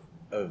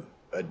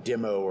a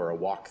demo or a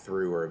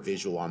walkthrough or a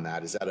visual on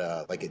that. Is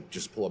that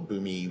just pull up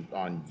Boomi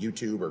on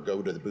YouTube or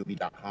go to the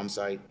Boomi.com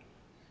site?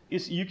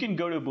 You can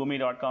go to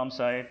Boomi.com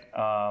site,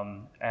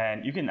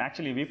 and you can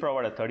we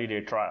provide a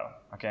 30-day trial.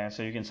 Okay,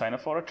 so you can sign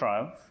up for a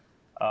trial,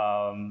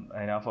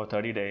 for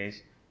 30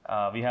 days.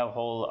 We have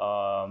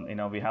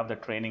we have the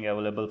training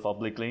available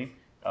publicly.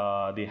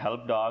 The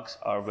help docs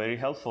are very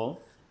helpful.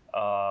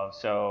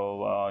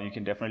 So you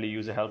can definitely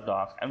use the help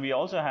docs. And we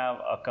also have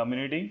a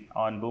community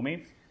on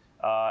Boomi.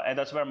 And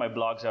that's where my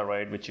blogs are,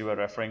 right, which you were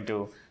referring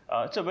to.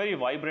 It's a very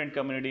vibrant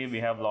community. We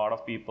have a lot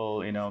of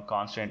people,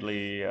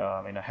 constantly,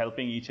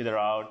 helping each other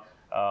out.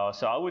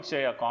 So I would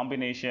say a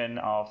combination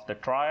of the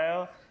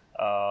trial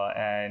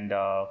and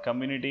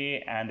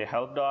community and the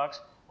help docs.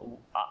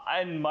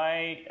 I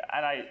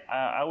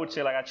would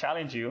say, like, I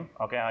challenge you.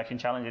 Okay, I can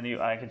challenge you.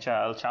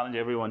 I'll challenge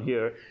everyone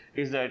here.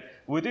 Is that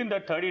within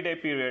that 30-day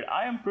period,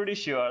 I am pretty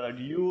sure that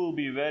you will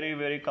be very,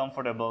 very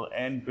comfortable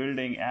in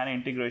building an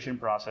integration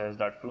process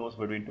that flows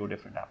between two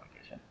different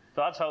applications.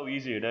 So that's how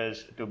easy it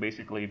is to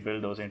basically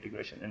build those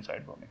integrations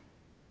inside Boomi.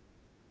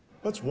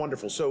 That's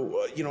wonderful.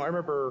 So I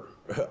remember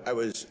I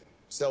was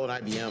selling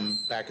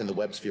IBM back in the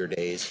WebSphere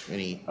days,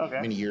 many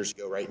years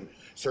ago, right? And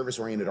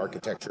service-oriented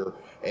architecture,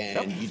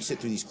 and you'd sit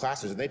through these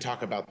classes, and they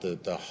talk about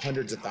the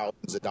hundreds of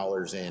thousands of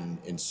dollars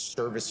in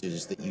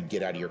services that you'd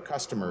get out of your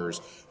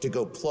customers to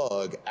go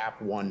plug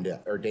app one to,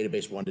 or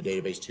database one to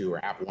database two,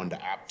 or app one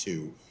to app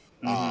two.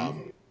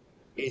 Mm-hmm.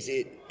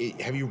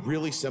 Have you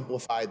really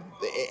simplified?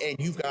 And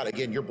you've got,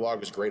 again, your blog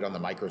was great on the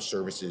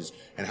microservices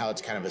and how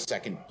it's kind of a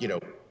second,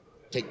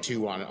 take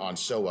two on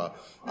SOA.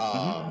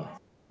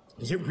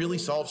 Does it really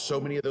solve so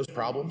many of those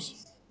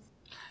problems?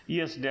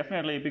 Yes,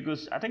 definitely,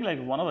 because I think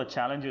one of the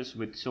challenges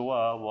with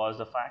SOA was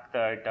the fact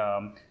that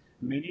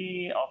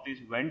many of these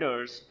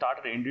vendors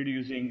started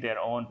introducing their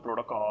own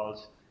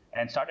protocols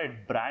and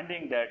started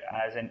branding that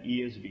as an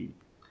ESB.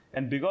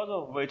 and because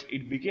of which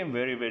it became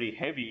very, very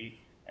heavy,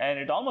 and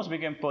it almost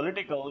became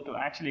political to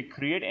actually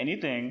create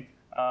anything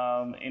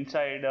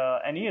inside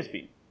an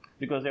ESP,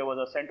 because there was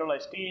a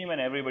centralized team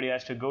and everybody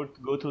has to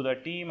go through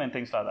that team and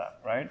things like that,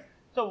 right?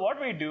 So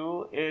what we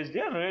do is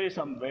there are really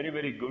some very,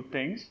 very good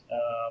things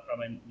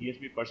from an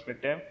ESP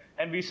perspective,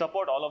 and we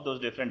support all of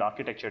those different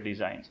architecture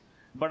designs.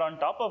 But on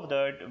top of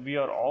that, we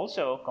are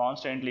also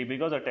constantly,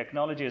 because the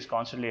technology is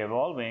constantly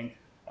evolving,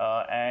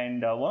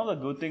 and one of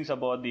the good things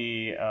about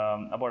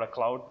about a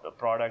cloud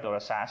product or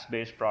a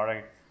SaaS-based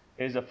product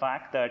is the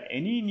fact that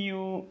any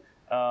new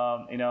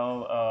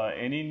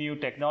any new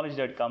technology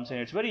that comes in,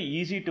 it's very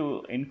easy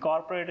to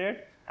incorporate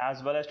it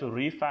as well as to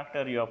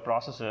refactor your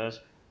processes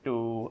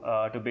to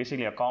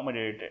basically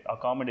accommodate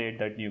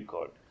that new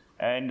code.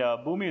 And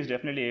Boomi is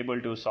definitely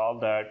able to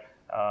solve that.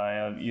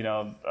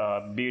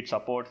 Be it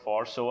support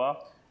for SOA.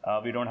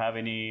 We don't have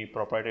any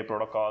proprietary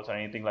protocols or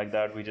anything like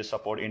that. We just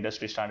support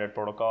industry standard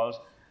protocols.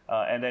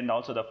 And then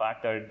also the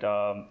fact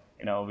that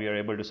we are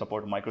able to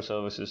support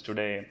microservices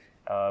today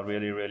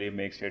really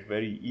makes it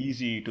very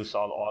easy to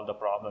solve all the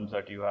problems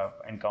that you have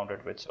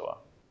encountered with SOA.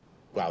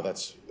 Wow,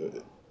 that's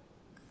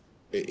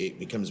it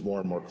becomes more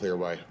and more clear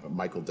why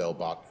Michael Dell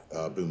bought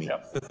Boomi.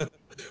 Yep.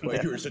 Why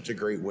you were such a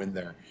great win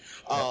there.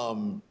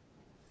 I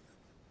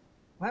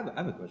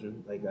have a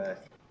question. Like,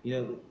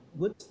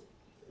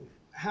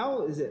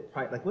 how is it?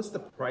 Like, what's the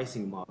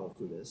pricing model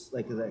for this?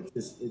 Like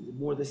this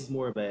is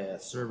more of a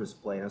service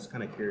play. I was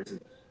kind of curious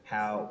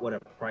what the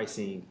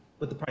pricing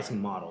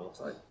model looks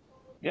like.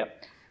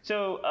 Yep.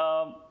 So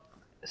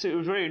it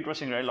was very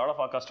interesting, right? A lot of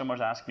our customers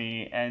ask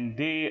me, and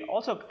they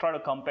also try to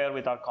compare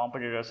with our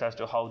competitors as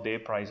to how they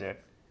price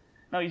it.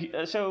 Now,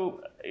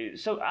 so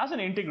as an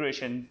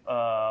integration,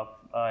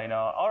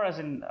 or as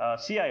an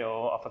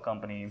CIO of a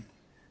company,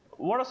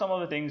 what are some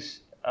of the things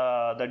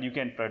that you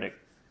can predict?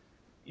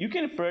 You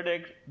can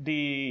predict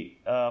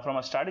from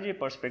a strategy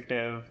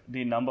perspective,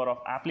 the number of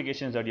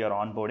applications that you're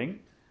onboarding.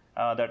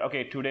 That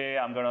okay, today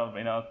I'm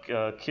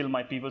gonna kill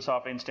my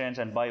PeopleSoft instance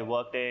and buy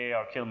Workday,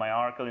 or kill my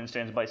Oracle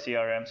instance by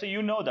CRM. So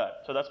you know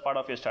that. So that's part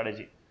of your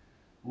strategy.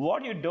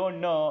 What you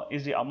don't know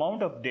is the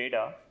amount of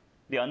data.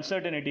 The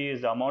uncertainty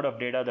is the amount of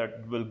data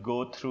that will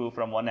go through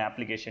from one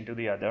application to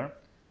the other,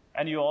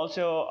 and you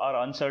also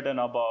are uncertain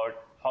about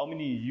how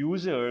many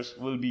users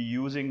will be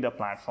using the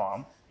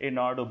platform in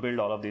order to build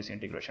all of these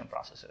integration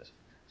processes.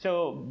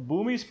 So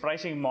Boomi's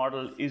pricing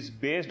model is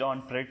based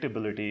on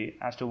predictability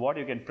as to what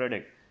you can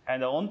predict.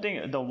 And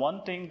the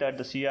one thing that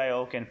the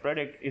CIO can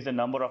predict is the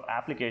number of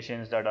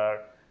applications that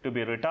are to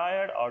be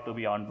retired or to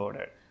be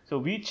onboarded. So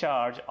we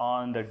charge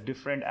on the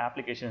different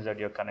applications that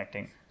you're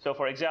connecting. So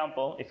for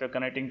example, if you're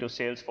connecting to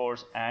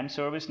Salesforce and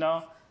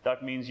ServiceNow,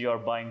 that means you're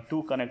buying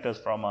 2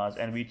 connectors from us,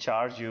 and we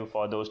charge you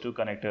for those 2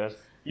 connectors.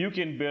 You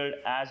can build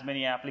as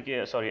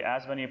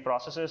many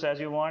processes as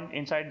you want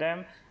inside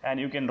them, and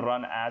you can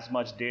run as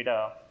much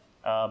data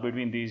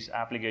between these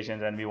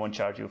applications, and we won't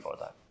charge you for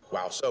that.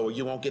 Wow, so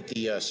you won't get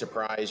the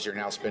surprise you're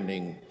now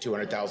spending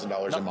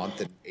 $200,000 a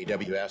month in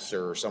AWS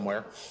or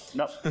somewhere?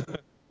 No.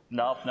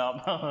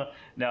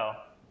 No.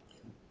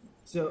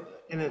 So,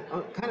 and then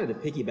kind of to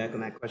piggyback on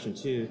that question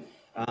too,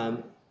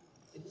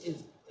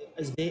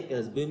 is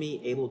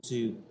Boomi able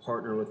to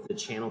partner with the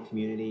channel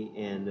community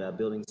and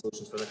building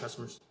solutions for their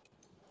customers?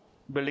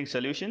 Building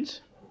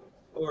solutions?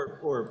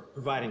 Or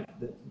providing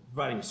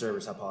a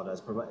service, I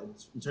apologize.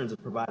 In terms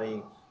of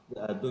providing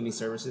Boomi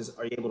services,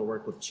 are you able to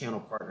work with channel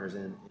partners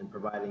in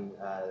providing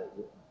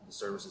the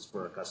services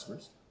for our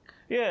customers?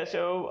 Yeah,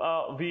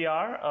 so we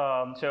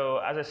are. So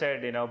as I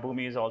said,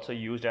 Boomi is also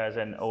used as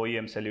an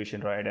OEM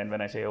solution, right? And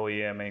when I say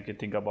OEM, you can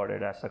think about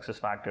it as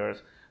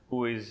SuccessFactors,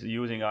 who is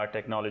using our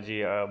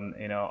technology,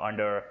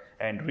 under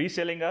and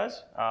reselling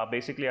us,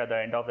 basically at the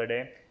end of the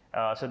day.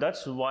 So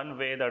that's one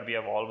way that we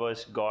have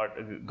always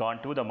gone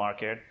to the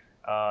market,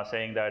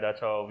 saying that that's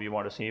how we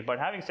want to see it. But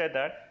having said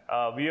that,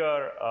 we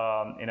are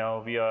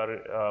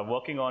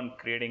working on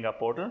creating a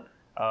portal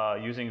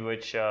using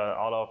which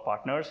all our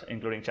partners,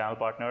 including channel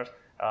partners,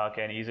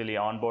 can easily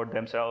onboard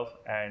themselves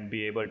and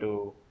be able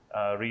to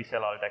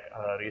resell our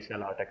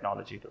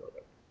technology to them.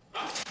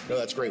 No,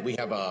 that's great. We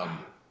have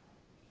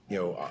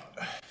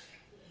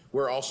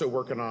we're also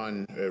working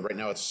on right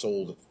now. It's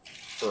sold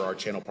for our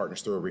channel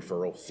partners through a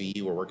referral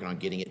fee. We're working on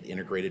getting it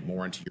integrated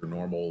more into your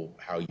normal,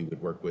 how you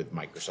would work with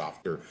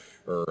Microsoft or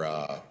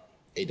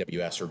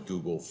AWS or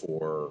Google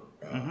for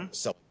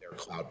selling their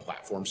cloud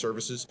platform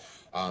services.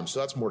 So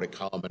that's more to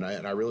come.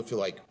 And I really feel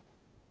like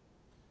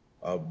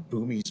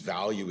Boomi's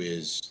value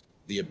is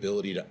the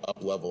ability to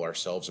up-level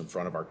ourselves in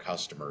front of our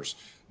customers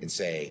and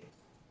say,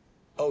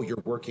 oh,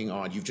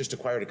 you've just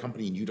acquired a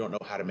company and you don't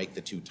know how to make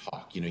the two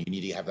talk. You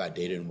need to have that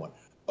data in one.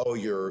 Oh,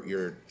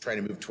 you're trying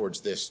to move towards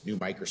this new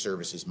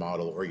microservices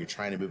model, or you're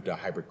trying to move to a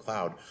hybrid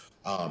cloud.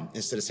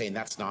 Instead of saying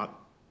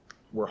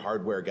we're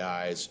hardware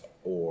guys,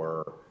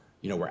 or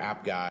we're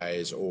app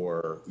guys,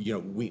 or,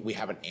 we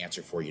have an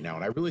answer for you now.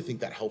 And I really think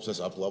that helps us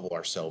up level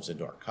ourselves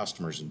into our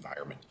customers'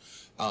 environment.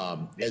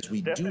 As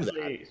we do that.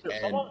 Definitely. So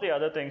some of the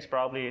other things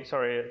probably,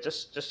 sorry,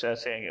 just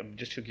saying,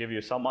 just to give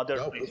you some other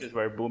places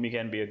where Boomi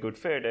can be a good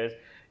fit is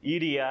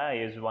EDI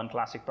is one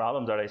classic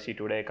problem that I see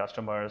today.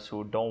 Customers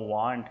who don't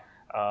want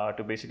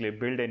to basically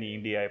build any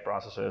EDI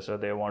processes, so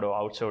they want to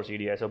outsource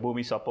EDI. So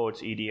Boomi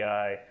supports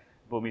EDI.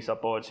 Boomi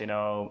supports,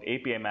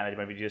 API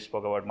management. We just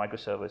spoke about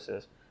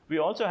microservices. We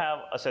also have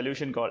a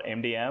solution called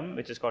MDM,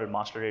 which is called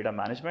Master Data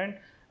Management,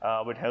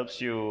 which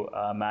helps you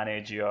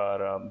manage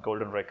your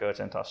golden records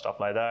and stuff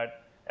like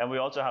that. And we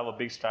also have a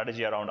big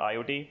strategy around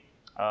IoT.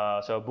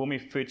 So Boomi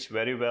fits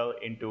very well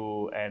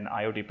into an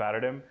IoT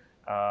paradigm.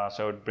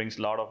 So it brings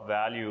a lot of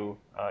value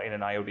in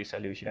an IoT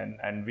solution.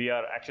 And we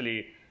are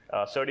actually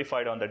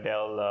certified on the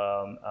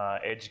Dell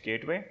Edge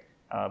Gateway.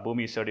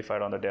 Boomi is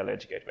certified on the Dell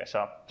Edge Gateway.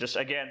 So just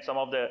again, some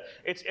of the,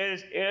 it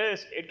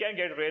can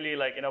get really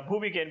like,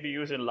 Boomi can be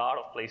used in a lot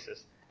of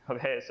places.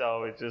 Okay,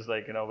 so it's just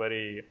like,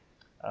 very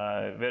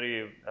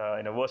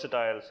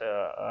versatile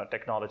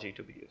technology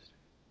to be used.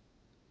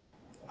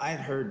 I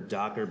had heard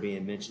Docker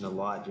being mentioned a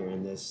lot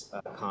during this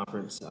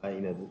conference,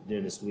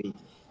 during this week.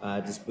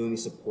 Does Boomi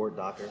support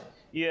Docker?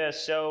 Yeah,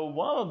 so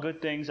one of the good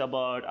things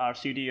about our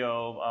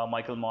CTO,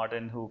 Michael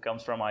Martin, who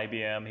comes from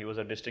IBM, he was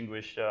a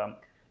distinguished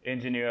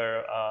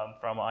engineer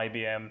from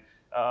IBM.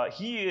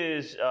 He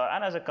is,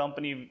 and as a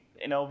company,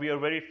 we are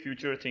very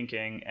future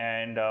thinking,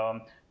 and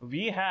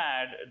we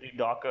had the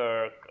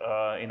Docker,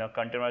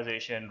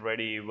 containerization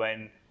ready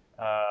when,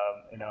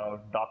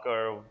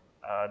 Docker,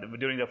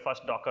 during the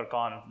first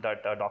DockerCon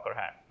that Docker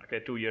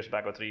had, 2 years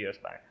back or 3 years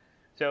back.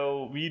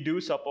 So we do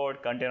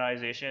support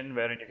containerization,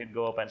 wherein you can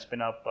go up and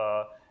spin up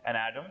an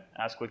atom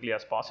as quickly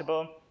as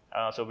possible.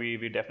 So we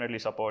definitely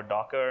support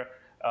Docker.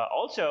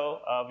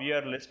 Also, we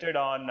are listed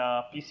on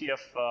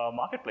PCF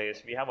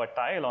Marketplace. We have a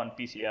tile on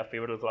PCF,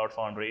 Pivotal Cloud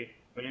Foundry,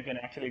 where you can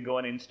actually go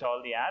and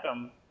install the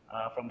atom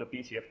from the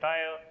PCF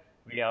tile.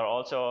 We are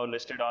also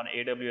listed on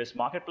AWS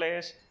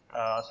Marketplace,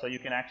 so you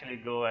can actually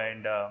go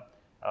and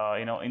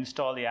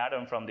install the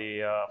atom from the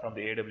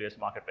AWS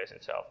Marketplace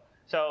itself.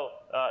 So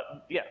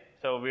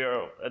so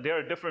there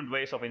are different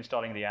ways of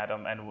installing the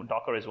atom, and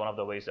Docker is one of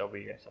the ways that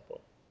we support.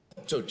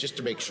 So just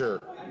to make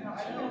sure,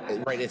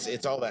 right,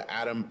 it's all the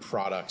Atom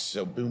products.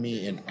 So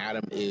Boomi and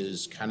Atom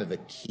is kind of the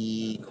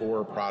key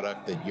core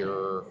product that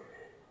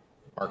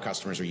our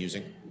customers are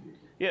using?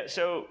 Yeah,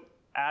 so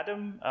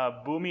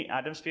Boomi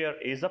AtomSphere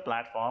is the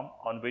platform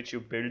on which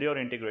you build your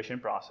integration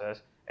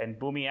process, and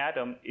Boomi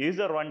Atom is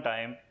the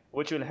runtime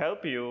which will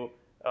help you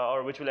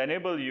or which will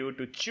enable you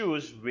to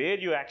choose where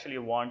you actually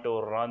want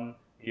to run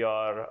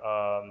your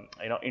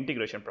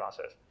integration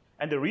process.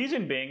 And the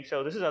reason being,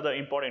 so this is another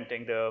important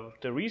thing,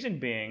 the reason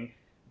being,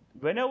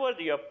 whenever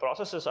your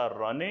processes are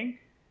running,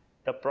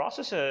 the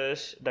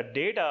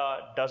data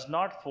does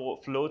not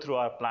flow through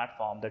our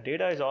platform. The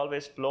data is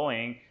always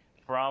flowing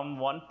from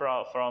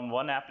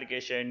one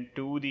application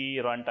to the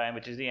runtime,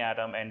 which is the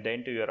Atom, and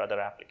then to your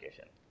other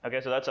application. Okay,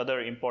 so that's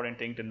another important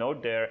thing to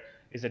note there,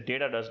 is the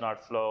data does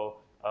not flow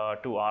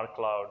to our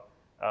cloud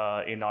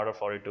in order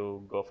for it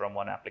to go from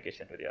one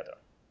application to the other.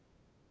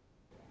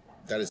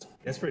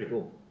 That's pretty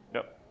cool.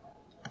 Yep.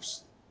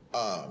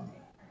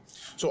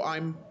 So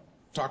I'm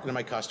talking to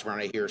my customer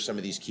and I hear some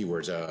of these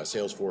keywords,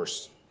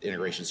 Salesforce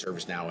integration,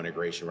 ServiceNow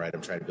integration, right?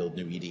 I'm trying to build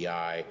new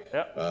EDI,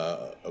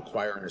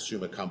 acquire and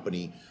assume a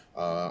company.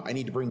 I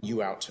need to bring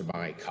you out to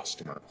my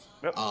customer.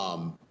 Yep.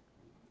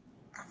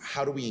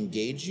 How do we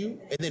engage you?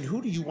 And then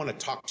who do you want to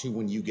talk to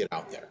when you get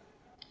out there?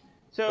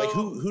 So, like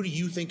who do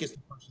you think is the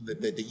person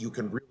that you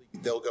can really,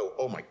 they'll go,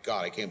 oh my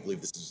God, I can't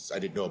believe I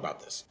didn't know about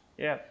this.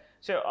 Yeah.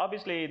 So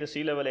obviously the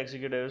C-level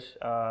executives,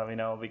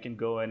 we can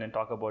go in and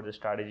talk about the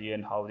strategy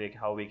and how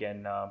we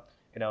can,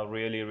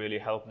 really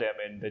help them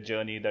in the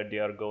journey that they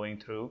are going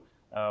through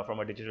from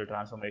a digital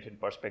transformation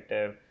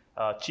perspective.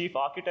 Chief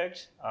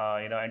architects,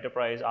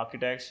 enterprise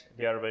architects,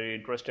 they are very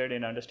interested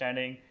in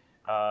understanding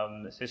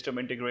system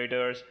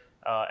integrators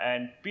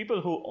and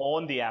people who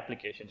own the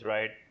applications,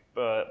 right?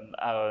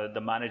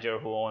 The manager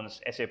who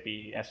owns SAP,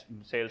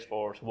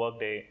 Salesforce,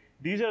 Workday.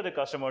 These are the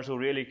customers who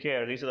really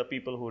care. These are the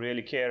people who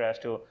really care as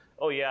to,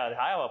 oh yeah,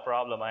 I have a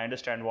problem. I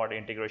understand what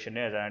integration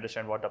is. I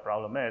understand what the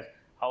problem is.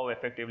 How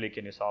effectively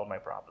can you solve my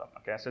problem?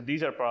 Okay, so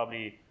these are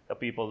probably the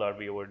people that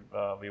we would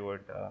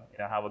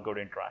have a good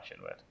interaction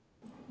with.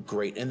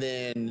 Great. And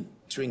then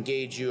to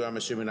engage you, I'm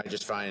assuming I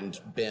just find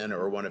Ben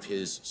or one of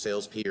his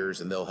sales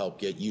peers, and they'll help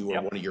get you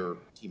or one of your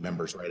team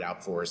members right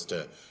out for us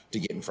to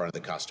get in front of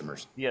the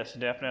customers. Yes,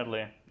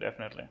 definitely.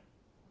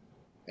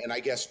 And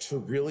I guess to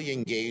really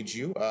engage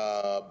you,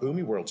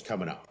 Boomi World's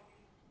coming up.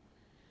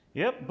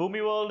 Yep,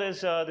 Boomi World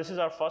is this is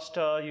our first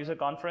user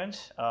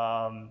conference.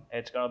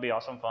 It's going to be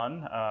awesome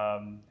fun.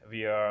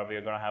 We are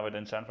going to have it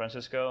in San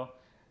Francisco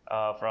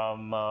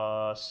from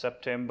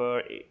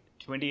September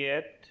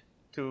 28th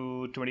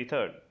to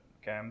 23rd.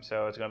 Okay,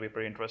 so it's going to be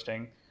pretty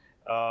interesting.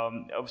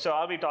 So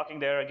I'll be talking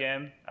there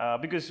again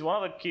because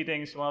one of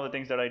the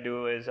things that I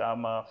do is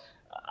I'm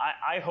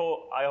I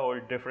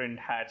hold different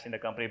hats in the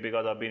company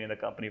because I've been in the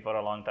company for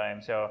a long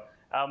time. So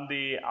I'm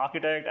the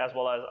architect as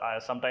well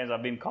as sometimes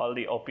I've been called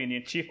the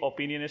chief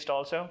opinionist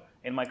also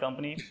in my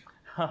company.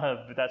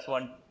 That's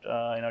one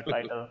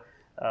title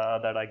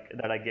that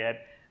I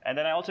get, and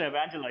then I also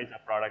evangelize the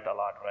product a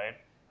lot,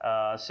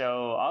 right?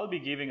 So I'll be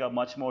giving a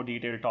much more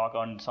detailed talk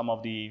on some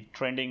of the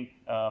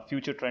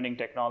future trending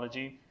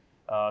technology,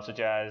 such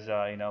as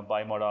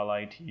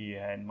bimodal IT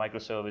and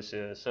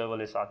microservices,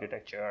 serverless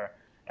architecture,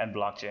 and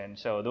blockchain.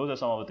 So those are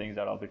some of the things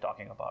that I'll be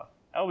talking about.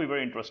 That'll be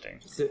very interesting.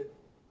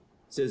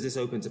 So is this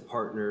open to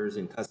partners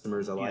and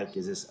customers alike?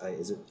 Yes.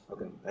 Is it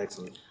okay?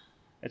 Excellent.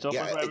 It's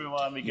open for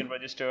everyone. We can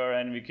register,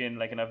 and we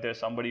can if there's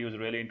somebody who's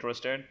really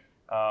interested,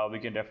 we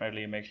can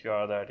definitely make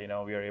sure that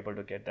we are able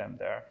to get them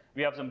there.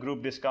 We have some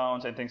group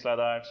discounts and things like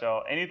that.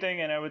 So anything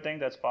and everything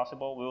that's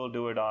possible, we will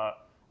do it on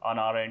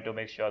our end to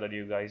make sure that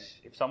you guys,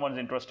 if someone's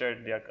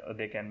interested,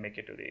 they can make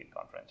it to the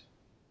conference.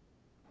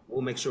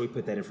 We'll make sure we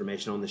put that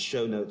information on the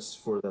show notes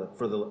for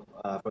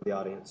the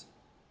audience.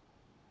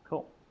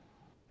 Cool.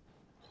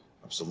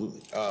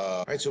 Absolutely.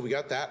 All right, so we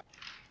got that.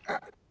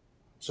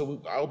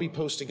 So I'll be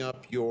posting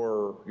up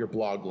your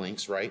blog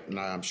links, right? And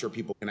I'm sure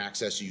people can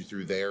access you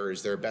through there.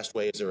 Is there a best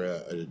way? Is there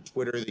a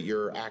Twitter that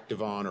you're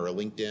active on, or a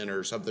LinkedIn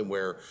or something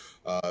where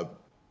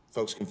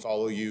folks can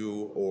follow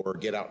you or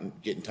get out and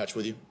get in touch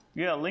with you?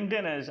 Yeah,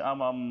 LinkedIn is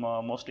I'm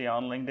mostly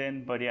on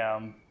LinkedIn, but yeah,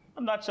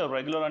 I'm not so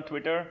regular on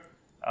Twitter.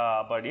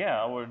 But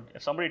yeah,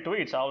 if somebody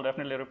tweets, I'll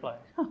definitely reply.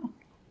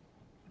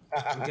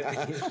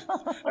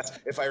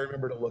 If I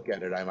remember to look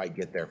at it, I might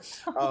get there.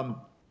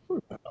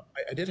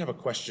 I did have a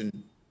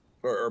question,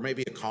 or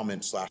maybe a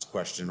comment /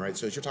 question, right?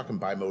 So as you're talking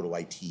bimodal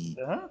IT,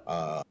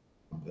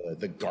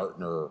 the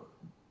Gartner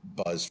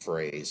buzz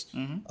phrase,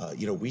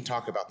 we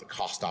talk about the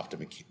cost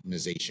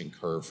optimization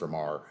curve from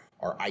our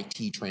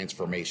IT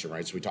transformation,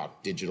 right? So we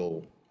talk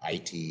digital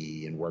IT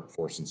and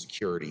workforce and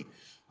security.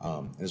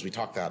 And as we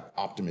talk that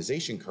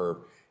optimization curve,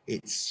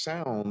 it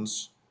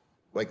sounds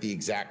like the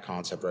exact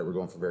concept, right? We're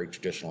going from very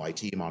traditional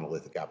IT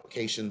monolithic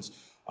applications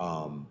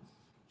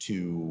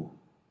to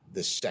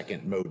the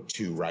second mode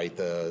 2, right?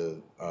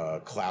 The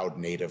cloud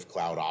native,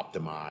 cloud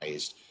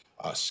optimized,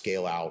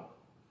 scale out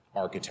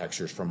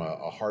architectures from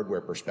a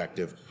hardware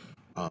perspective.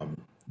 Are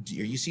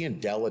you seeing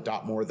Dell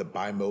adopt more of the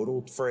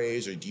bimodal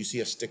phrase, or do you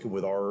see us sticking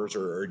with ours,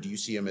 or do you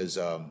see them as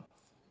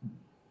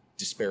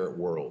disparate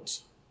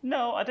worlds?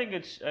 No, I think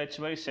it's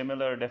very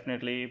similar,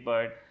 definitely,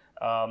 but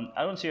I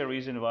don't see a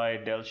reason why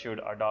Dell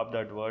should adopt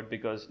that word,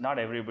 because not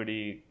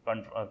everybody,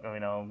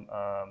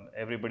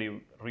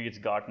 everybody reads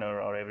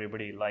Gartner or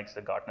everybody likes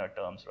the Gartner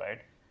terms,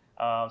 right?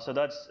 So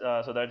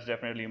that's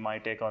definitely my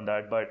take on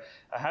that. But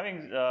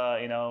having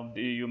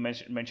you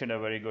mentioned a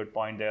very good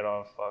point there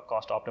of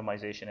cost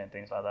optimization and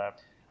things like that.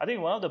 I think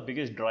one of the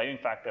biggest driving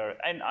factor,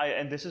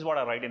 and this is what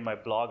I write in my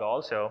blog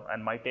also,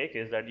 and my take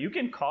is that you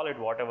can call it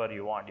whatever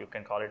you want. You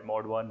can call it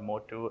mode 1,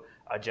 mode 2,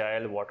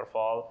 agile,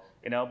 waterfall,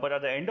 but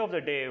at the end of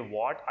the day,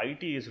 what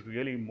IT is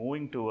really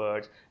moving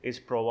towards is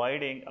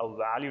providing a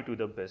value to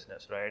the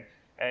business, right?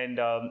 And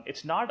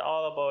it's not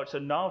all about, so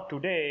now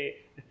today,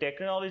 the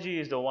technology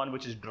is the one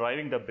which is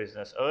driving the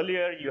business.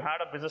 Earlier, you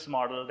had a business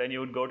model, then you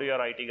would go to your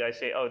IT guy,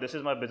 say, oh, this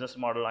is my business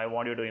model, I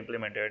want you to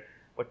implement it.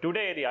 But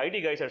today, the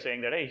IT guys are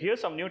saying that, hey,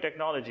 here's some new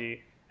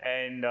technology,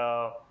 and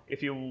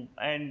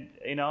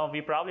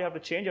we probably have to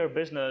change our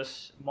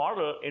business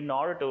model in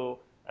order to,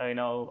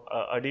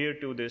 adhere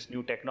to this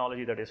new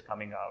technology that is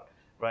coming out,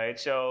 right?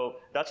 So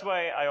that's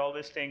why I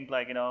always think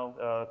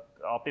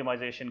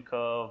optimization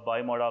curve,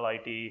 bimodal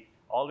IT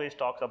always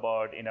talks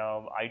about,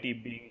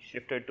 IT being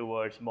shifted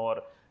towards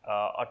more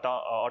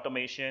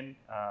automation,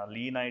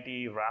 lean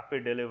IT,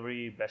 rapid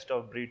delivery, best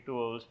of breed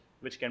tools,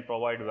 which can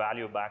provide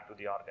value back to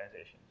the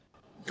organization.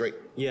 Great.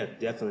 Yeah,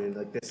 definitely.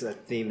 Like this is a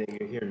theme that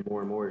you're hearing more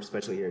and more,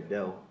 especially here at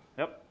Dell.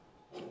 Yep.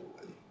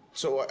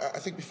 So I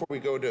think before we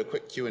go to a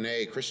quick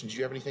Q&A, Christian, do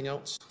you have anything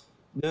else?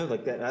 No,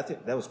 like that. I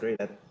think that was great.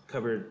 That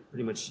covered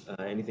pretty much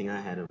anything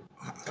I had.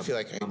 I feel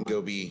like I can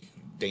go be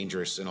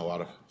dangerous in a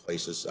lot of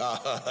places.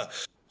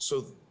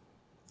 So,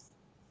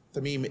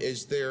 Thameem,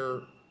 is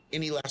there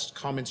any last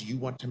comments you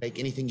want to make?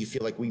 Anything you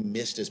feel like we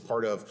missed as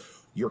part of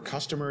your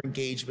customer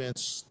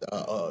engagements?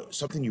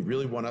 Something you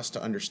really want us to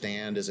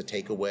understand as a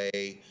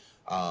takeaway?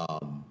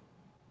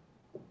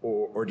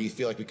 Or do you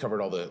feel like we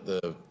covered all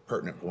the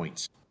pertinent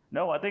points?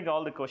 No, I think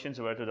all the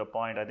questions were to the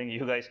point. I think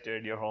you guys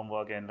did your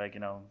homework and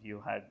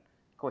you had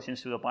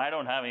questions to the point. I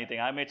don't have anything.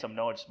 I made some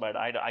notes, but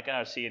I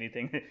cannot see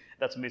anything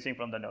that's missing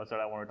from the notes that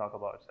I want to talk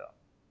about. So.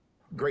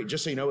 Great.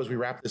 Just so you know, as we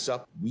wrap this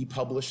up, we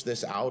publish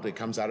this out. It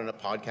comes out in a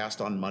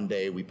podcast on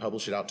Monday. We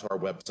publish it out to our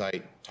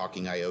website,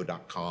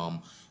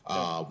 talkingio.com,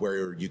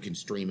 where you can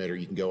stream it, or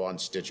you can go on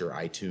Stitcher,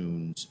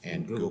 iTunes,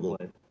 and Google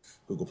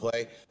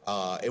Play.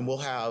 And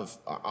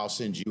I'll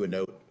send you a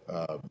note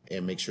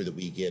and make sure that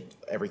we get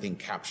everything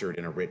captured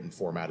in a written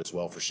format as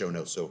well for show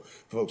notes, so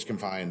folks can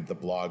find the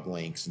blog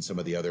links and some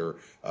of the other,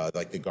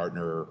 like the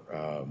Gartner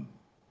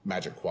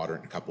Magic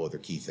Quadrant, and a couple other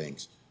key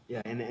things.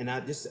 Yeah, and I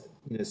just,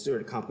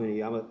 Stuart, compliment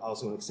you. I'm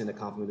also going to extend a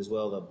compliment as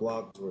well. The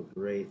blogs were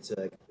great.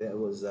 That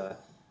was I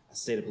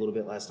stayed up a little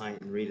bit last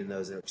night and reading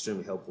those. They're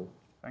extremely helpful.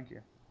 Thank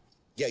you.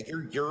 Yeah,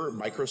 your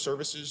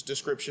microservices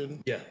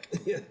description. Yeah,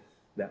 yeah.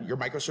 Your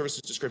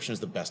microservices description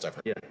is the best I've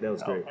heard. Yeah, that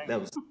was great. thank That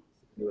you. was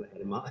what I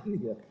had in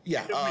mind. Yeah.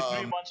 Yeah. It took me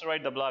 3 months to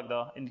write the blog,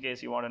 though, in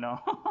case you want to know.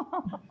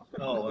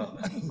 Oh,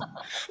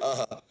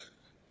 well.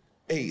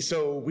 Hey,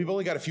 so we've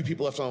only got a few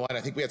people left on the line.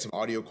 I think we had some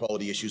audio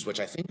quality issues, which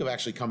I think have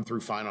actually come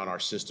through fine on our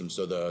system.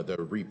 So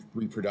the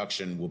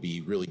reproduction will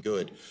be really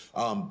good.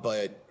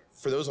 But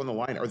for those on the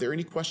line, are there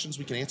any questions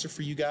we can answer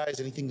for you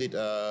guys? Anything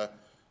that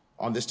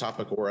on this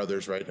topic or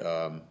others, right?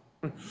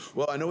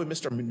 Well, I know we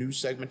missed our news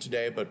segment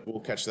today, but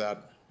we'll catch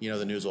that.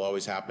 The news will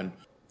always happen.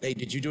 Hey,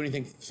 did you do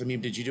anything,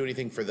 Thameem, did you do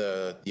anything for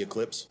the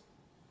eclipse?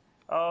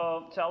 So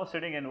I was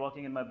sitting and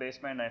working in my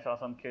basement, and I saw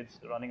some kids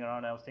running around.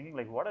 And I was thinking,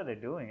 like, what are they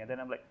doing? And then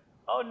I'm like,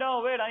 oh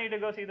no, wait, I need to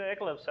go see the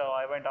eclipse. So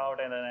I went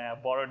out and then I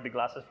borrowed the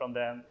glasses from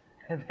them,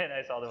 and then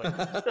I saw the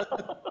eclipse.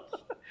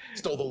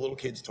 Stole the little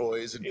kids'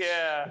 toys. And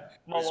Yeah,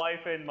 my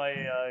wife and my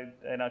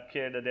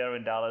kid, they're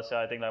in Dallas. So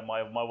I think like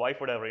my wife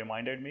would have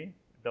reminded me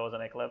if there was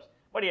an eclipse.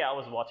 But yeah, I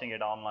was watching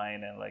it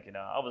online, and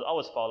I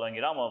was following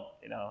it.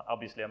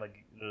 Obviously I'm a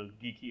little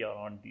geeky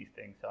on these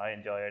things, so I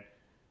enjoy it.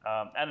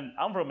 And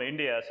I'm from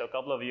India, so a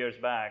couple of years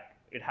back,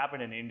 it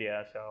happened in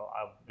India, so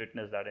I've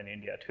witnessed that in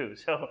India too.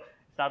 So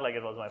it's not like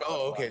it was my first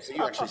Oh, okay. one. So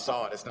you actually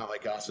saw it. It's not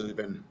like us who've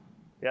been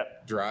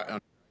Yep. dry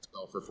on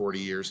spell for 40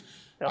 years.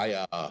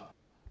 Yep.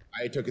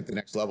 I took it to the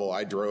next level.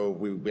 I drove.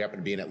 We happened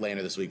to be in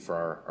Atlanta this week for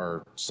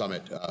our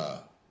summit.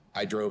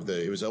 I drove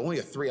it was only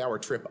a 3-hour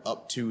trip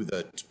up to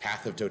the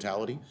path of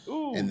totality.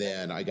 Ooh. And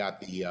then I got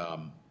the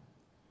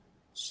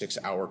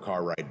 6-hour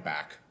car ride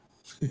back.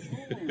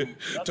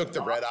 Took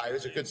the red eye. It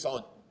was a good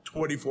solid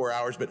 24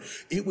 hours, but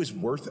it was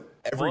worth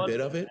every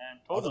bit of it. Man,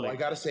 totally. Although I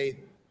got to say,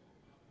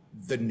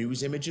 the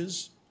news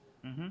images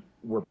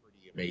were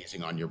pretty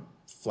amazing on your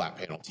flat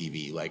panel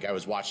TV. Like I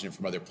was watching it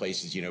from other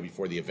places,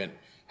 before the event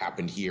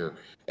happened here,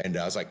 and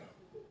I was like,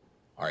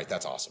 all right,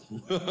 that's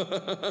awesome.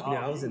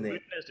 I was in there.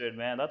 Witnessed it,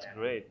 man. That's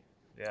great.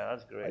 Yeah,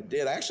 that's great. I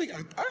did. I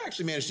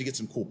actually managed to get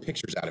some cool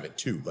pictures out of it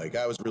too. Like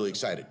I was really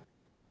excited.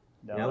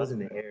 No, I was in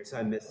the air, so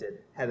I missed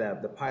it.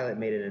 The pilot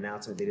made an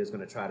announcement that he was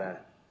going to try to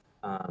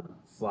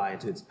fly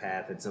into its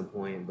path at some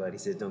point, but he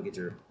said, "Don't get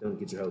your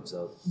hopes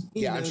up."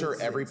 Yeah, I'm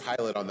sure every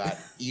pilot on that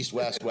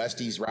east-west,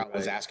 west-east route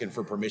was asking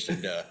for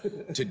permission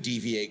to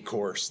deviate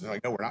course. And they're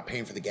like, "No, we're not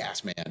paying for the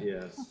gas, man."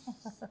 Yeah.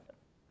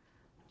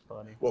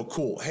 funny. Well,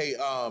 cool. Hey,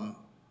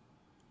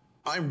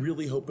 I'm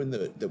really hoping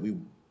that we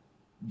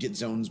get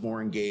zones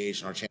more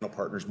engaged and our channel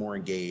partners more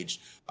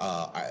engaged.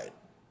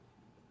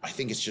 I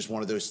think it's just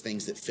one of those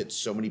things that fits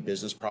so many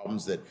business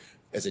problems that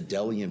as a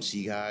Dell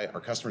EMC guy,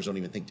 our customers don't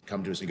even think to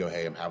come to us and go,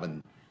 hey, I'm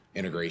having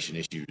integration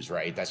issues,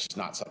 right? That's just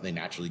not something they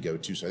naturally go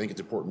to. So I think it's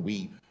important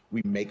we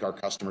make our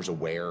customers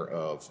aware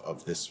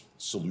of this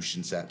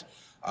solution set.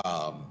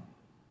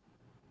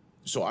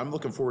 So I'm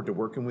looking forward to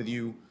working with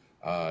you.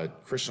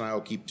 Christian and I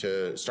will keep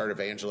to start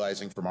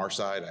evangelizing from our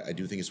side. I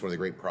do think it's one of the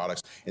great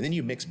products. And then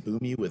you mix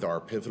Boomi with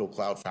our Pivotal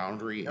Cloud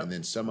Foundry, and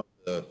then some of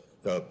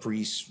the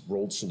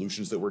pre-rolled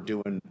solutions that we're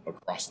doing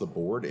across the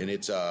board. And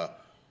it's a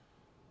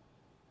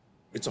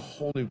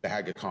whole new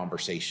bag of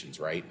conversations,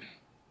 right?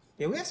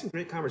 Yeah, we have some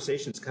great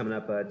conversations coming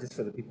up just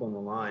for the people on the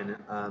line.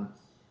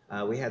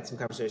 We had some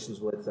conversations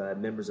with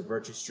members of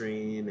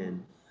VirtuStream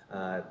and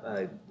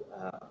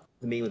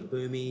the meeting with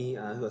Boomi.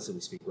 Who else did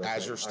we speak with?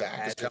 Azure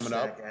Stack is coming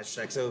up. Azure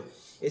Stack. So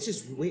it's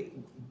just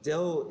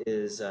Dell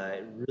is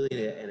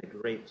really in a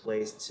great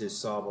place to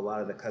solve a lot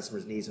of the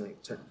customers' needs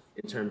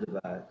in terms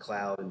of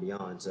cloud and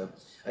beyond. So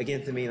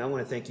again, Thameem, I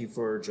want to thank you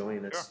for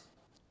joining us.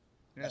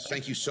 Sure. Yes,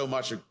 thank you so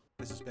much.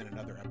 This has been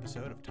another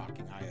episode of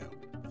Talking IO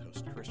with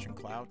host Christian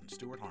Cloud and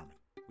Stuart Harmon.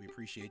 We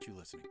appreciate you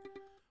listening.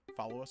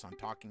 Follow us on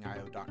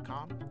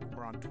talkingio.com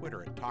or on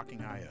Twitter at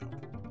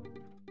TalkingIO.